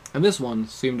 and this one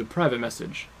seemed a private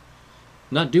message,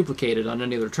 not duplicated on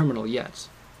any other terminal yet.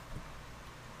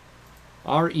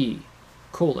 R.E. :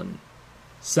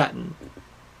 Satin.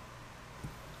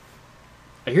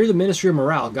 I hear the Ministry of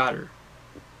Morale got her.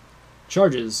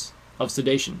 Charges of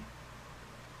sedation.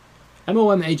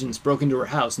 MOM agents broke into her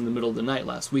house in the middle of the night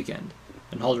last weekend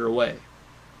and hauled her away.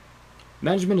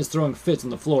 Management is throwing fits on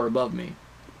the floor above me.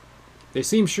 They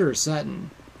seem sure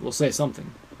Satin will say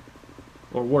something.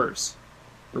 Or worse,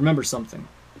 remember something.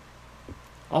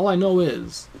 All I know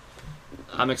is,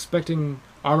 I'm expecting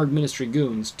armored ministry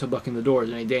goons to buck in the doors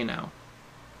any day now.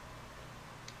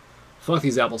 Fuck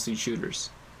these Appleseed shooters.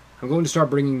 I'm going to start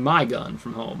bringing my gun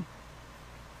from home.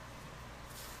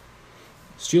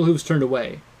 Steelhooves turned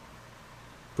away.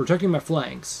 Protecting my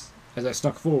flanks, as I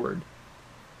snuck forward,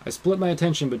 I split my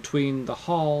attention between the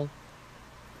hall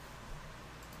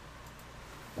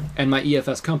and my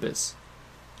EFS compass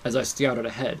as I scouted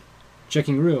ahead,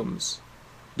 checking rooms,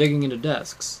 digging into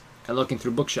desks, and looking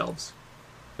through bookshelves,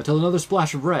 until another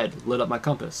splash of red lit up my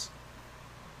compass.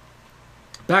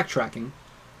 Backtracking,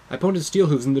 I pointed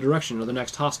Steelhooves in the direction of the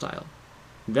next hostile.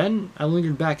 Then I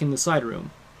lingered back in the side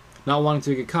room, not wanting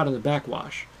to get caught in the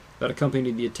backwash that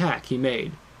accompanied the attack he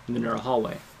made in the narrow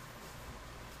hallway.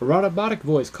 A robotic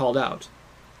voice called out,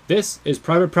 "This is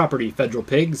private property, federal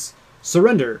pigs.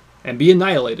 Surrender and be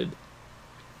annihilated."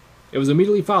 It was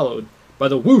immediately followed by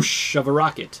the whoosh of a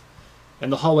rocket,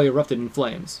 and the hallway erupted in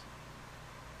flames.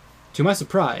 To my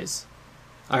surprise,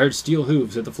 I heard Steel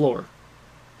Hooves hit the floor.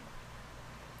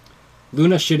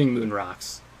 Luna shitting moon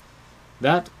rocks.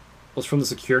 That was from the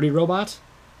security robot?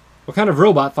 What kind of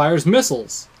robot fires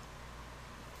missiles?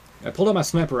 I pulled out my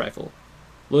sniper rifle,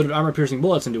 loaded armor-piercing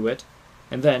bullets into it,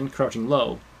 and then, crouching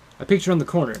low, I peeked around the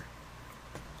corner.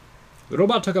 The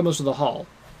robot took up most of the hall,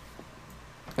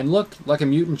 and looked like a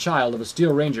mutant child of a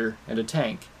Steel Ranger and a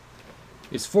tank.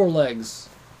 Its four legs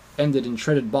ended in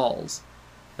shredded balls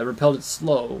that propelled it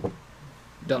slow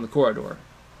down the corridor.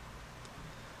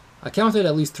 I counted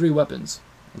at least 3 weapons,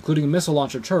 including a missile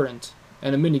launcher turret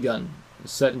and a minigun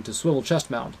set into swivel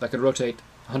chest mount that could rotate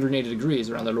 180 degrees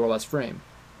around the robot's frame.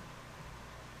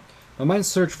 My mind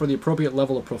searched for the appropriate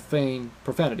level of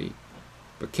profanity,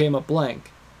 but came up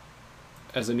blank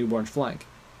as a newborn's flank.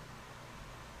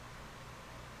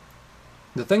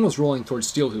 The thing was rolling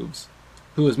towards Steelhooves,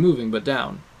 who was moving but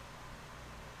down.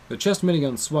 The chest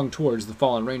minigun swung towards the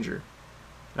fallen ranger,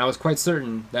 and I was quite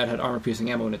certain that had armor-piercing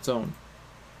ammo in its own.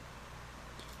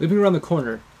 Leaping around the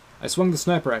corner, I swung the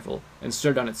sniper rifle and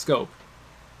stared down its scope.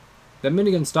 That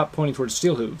minigun stopped pointing towards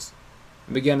Steelhooves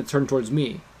and began to turn towards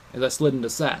me as I slid into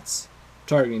Sats,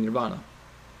 targeting Nirvana.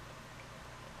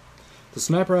 The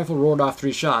sniper rifle roared off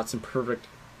 3 shots in perfect,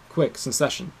 quick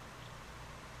succession.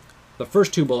 The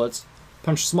first 2 bullets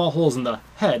punched small holes in the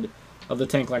head of the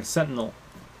tank-like sentinel,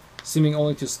 seeming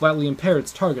only to slightly impair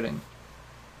its targeting.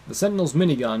 The sentinel's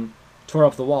minigun tore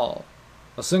up the wall,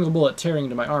 a single bullet tearing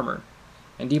into my armor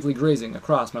and deeply grazing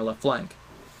across my left flank.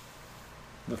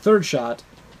 The third shot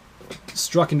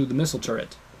struck into the missile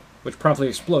turret, which promptly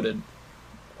exploded.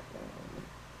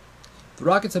 The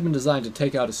rockets had been designed to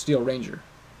take out a Steel Ranger,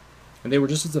 and they were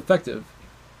just as effective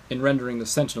in rendering the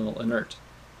Sentinel inert.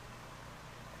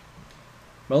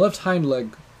 My left hind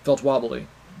leg felt wobbly.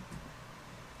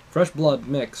 Fresh blood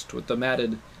mixed with the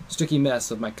matted, sticky mess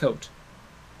of my coat.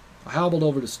 I hobbled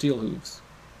over to Steel Hooves.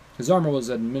 His armor was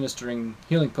administering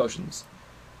healing potions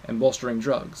and bolstering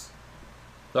drugs.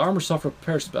 The armor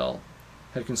self-repair spell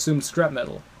had consumed scrap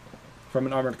metal from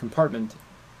an armored compartment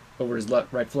over his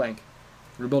right flank,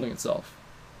 rebuilding itself.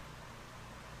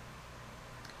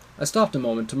 I stopped a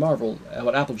moment to marvel at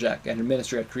what Applejack and her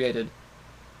ministry had created.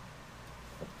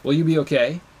 "Will you be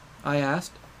okay?" I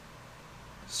asked.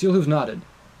 Steelhooves nodded,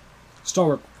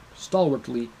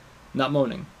 stalwartly not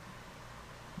moaning.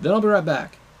 "Then I'll be right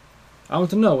back. I want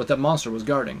to know what that monster was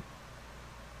guarding."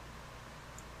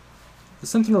 The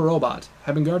Sentinel robot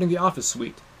had been guarding the office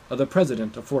suite of the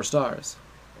President of 4 Stars.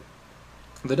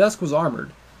 The desk was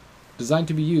armored, designed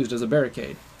to be used as a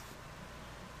barricade.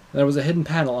 There was a hidden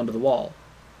panel under the wall,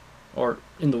 or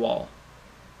in the wall.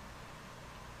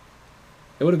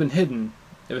 It would have been hidden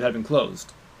if it had been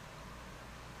closed.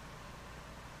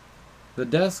 The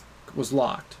desk was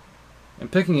locked,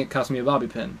 and picking it cost me a bobby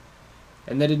pin,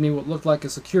 and netted me what looked like a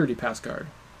security pass card.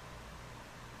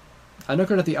 I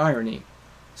knuckled at the irony,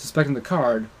 suspecting the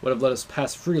card would have let us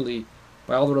pass freely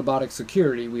by all the robotic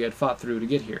security we had fought through to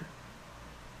get here.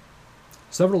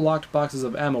 Several locked boxes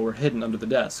of ammo were hidden under the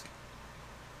desk.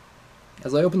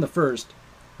 As I opened the first,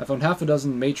 I found half a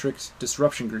dozen Matrix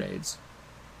disruption grenades.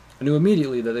 I knew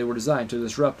immediately that they were designed to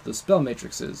disrupt the spell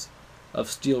matrices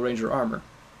of Steel Ranger armor,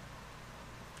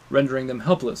 rendering them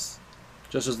helpless,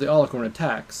 just as the Alicorn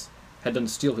attacks had done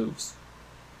to Steelhooves.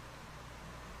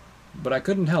 But I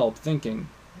couldn't help thinking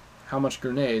how much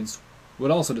grenades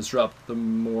would also disrupt the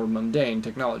more mundane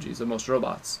technologies of most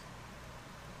robots,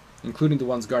 including the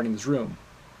ones guarding this room.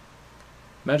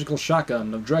 Magical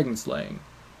shotgun of dragon slaying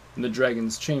in the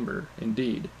dragon's chamber,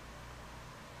 indeed.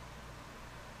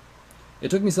 It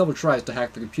took me several tries to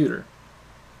hack the computer,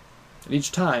 and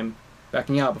each time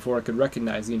backing out before I could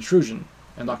recognize the intrusion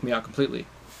and knock me out completely.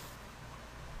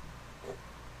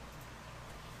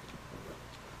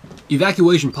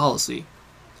 Evacuation policy.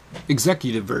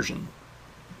 Executive version.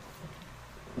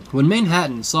 When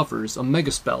Manhattan suffers a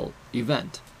megaspell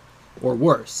event, or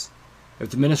worse, if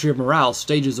the Ministry of Morale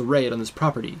stages a raid on this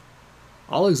property,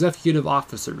 all executive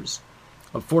officers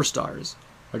of 4 Stars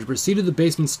are to proceed to the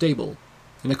basement stable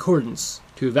in accordance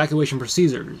to evacuation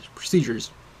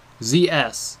procedures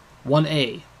ZS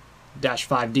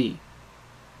 1A-5D,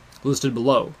 listed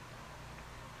below.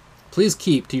 Please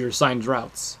keep to your assigned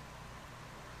routes.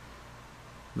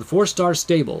 The 4-star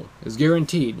stable is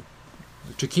guaranteed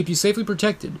to keep you safely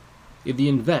protected in the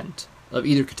event of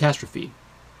either catastrophe,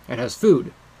 and has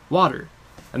food, water,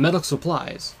 and medical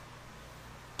supplies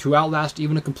to outlast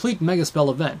even a complete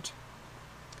megaspell event,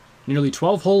 nearly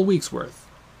 12 whole weeks worth.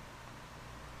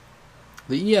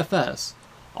 The EFS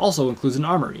also includes an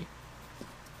armory.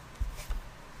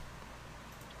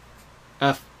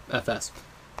 FSS.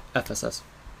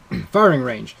 Firing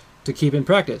range to keep in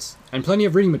practice, and plenty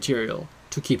of reading material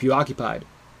to keep you occupied.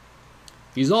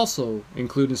 These also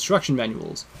include instruction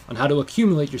manuals on how to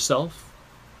accumulate yourself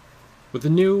with the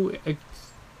new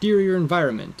exterior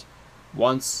environment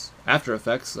once after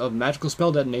effects of magical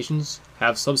spell detonations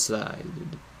have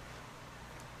subsided.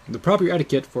 The proper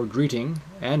etiquette for greeting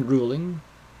our ruling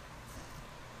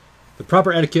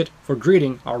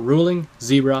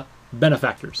zebra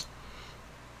benefactors.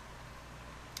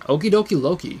 Okie dokie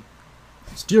Loki.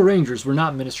 Steel Rangers were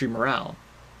not Ministry morale.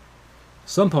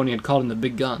 Some pony had called in the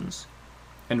big guns.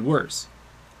 And worse,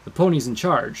 the ponies in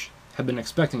charge had been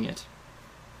expecting it.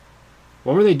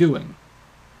 What were they doing?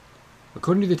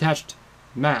 According to the attached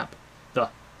map, the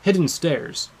hidden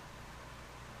stairs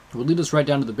would lead us right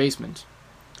down to the basement,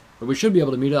 where we should be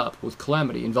able to meet up with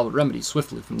Calamity and Velvet Remedy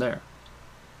swiftly from there.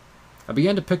 I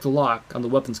began to pick the lock on the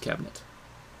weapons cabinet.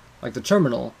 Like the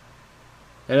terminal,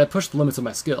 it had pushed the limits of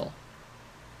my skill.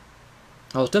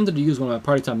 I was tempted to use one of my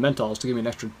party time mentals to give me an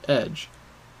extra edge,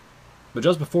 but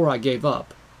just before I gave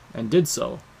up, and did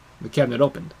so, the cabinet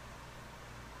opened.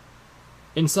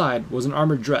 Inside was an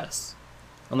armored dress,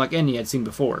 unlike any I had seen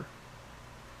before.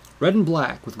 Red and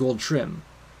black with gold trim,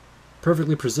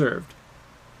 perfectly preserved.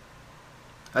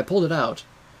 I pulled it out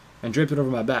and draped it over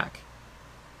my back,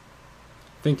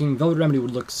 thinking Velvet Remedy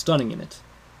would look stunning in it.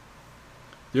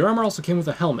 The armor also came with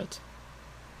a helmet,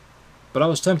 but I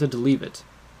was tempted to leave it.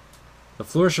 The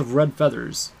flourish of red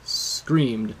feathers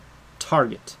screamed,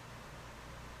 "Target."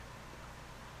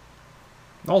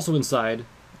 Also inside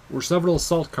were several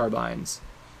assault carbines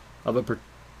of a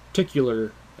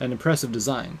particular and impressive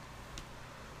design.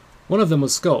 One of them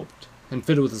was scoped and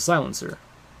fitted with a silencer.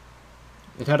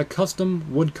 It had a custom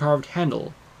wood-carved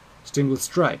handle stained with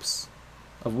stripes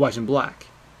of white and black.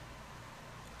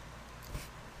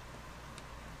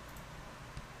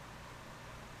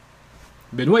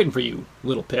 "Been waiting for you,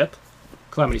 little Pip,"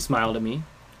 Calamity smiled at me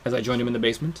as I joined him in the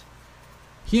basement.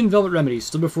 He and Velvet Remedy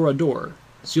stood before a door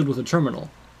sealed with a terminal.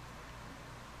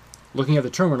 Looking at the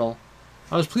terminal,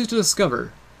 I was pleased to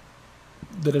discover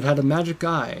that it had a magic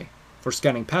eye for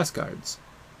scanning pass cards.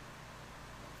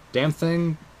 Damn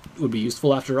thing would be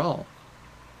useful after all.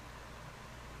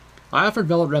 I offered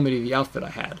Velvet Remedy the outfit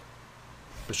I had,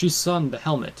 but she sunned the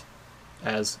helmet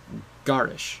as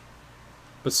garish,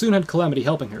 but soon had Calamity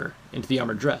helping her into the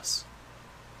armored dress.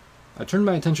 I turned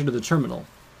my attention to the terminal,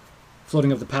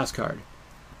 floating up the pass card.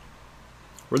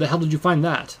 "Where the hell did you find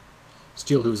that?"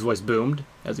 Steelhooves' voice boomed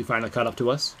as he finally caught up to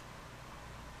us.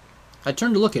 I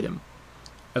turned to look at him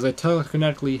as I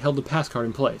telekinetically held the pass card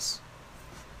in place.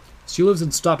 Steelhooves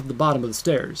had stopped at the bottom of the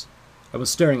stairs and was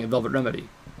staring at Velvet Remedy.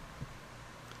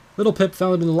 "Little Pip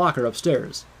found it in the locker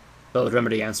upstairs," Velvet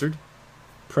Remedy answered,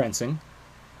 prancing.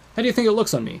 "How do you think it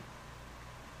looks on me?"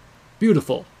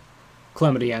 "Beautiful,"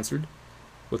 Calamity answered,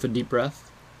 with a deep breath.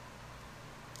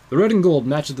 "The red and gold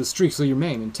matches the streaks of your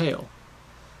mane and tail."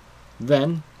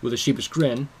 Then, with a sheepish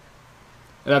grin,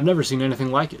 "And I've never seen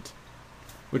anything like it.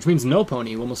 Which means no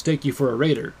pony will mistake you for a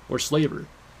raider or slaver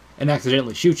and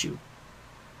accidentally shoot you."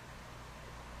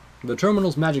 The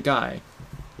terminal's magic eye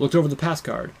looked over the pass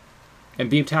card and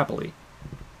beamed happily.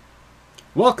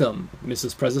 "Welcome,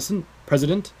 Mrs.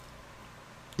 President."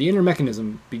 The inner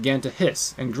mechanism began to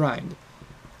hiss and grind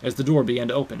as the door began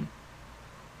to open.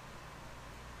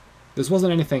 This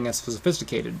wasn't anything as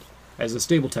sophisticated as the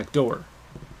Stable-Tech door,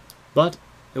 but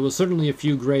it was certainly a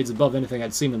few grades above anything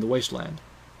I'd seen in the wasteland.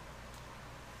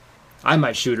 "I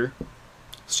might shoot her,"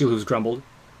 Steelhooves grumbled.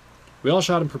 We all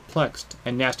shot him perplexed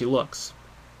and nasty looks.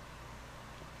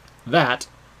 "That,"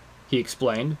 he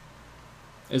explained,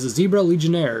 "is a Zebra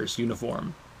Legionnaire's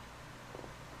uniform."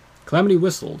 Calamity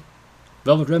whistled.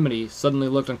 Velvet Remedy suddenly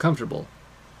looked uncomfortable,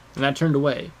 and I turned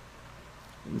away,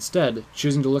 instead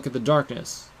choosing to look at the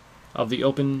darkness of the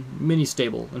open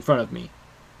mini-stable in front of me.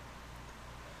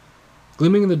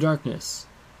 Gleaming in the darkness,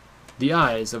 the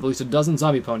eyes of at least a dozen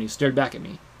zombie ponies stared back at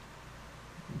me.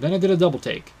 Then I did a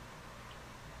double-take.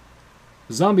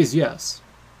 Zombies, yes,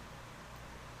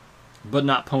 but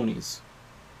not ponies.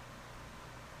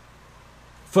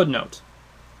 Footnote: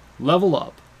 Level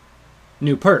up.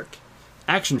 New perk: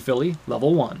 Action Filly,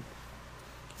 level 1.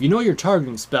 You know your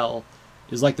targeting spell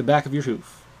is like the back of your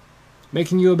hoof,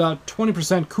 making you about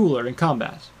 20% cooler in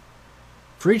combat.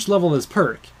 For each level of this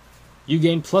perk, you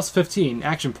gain plus 15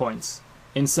 action points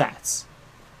in sats.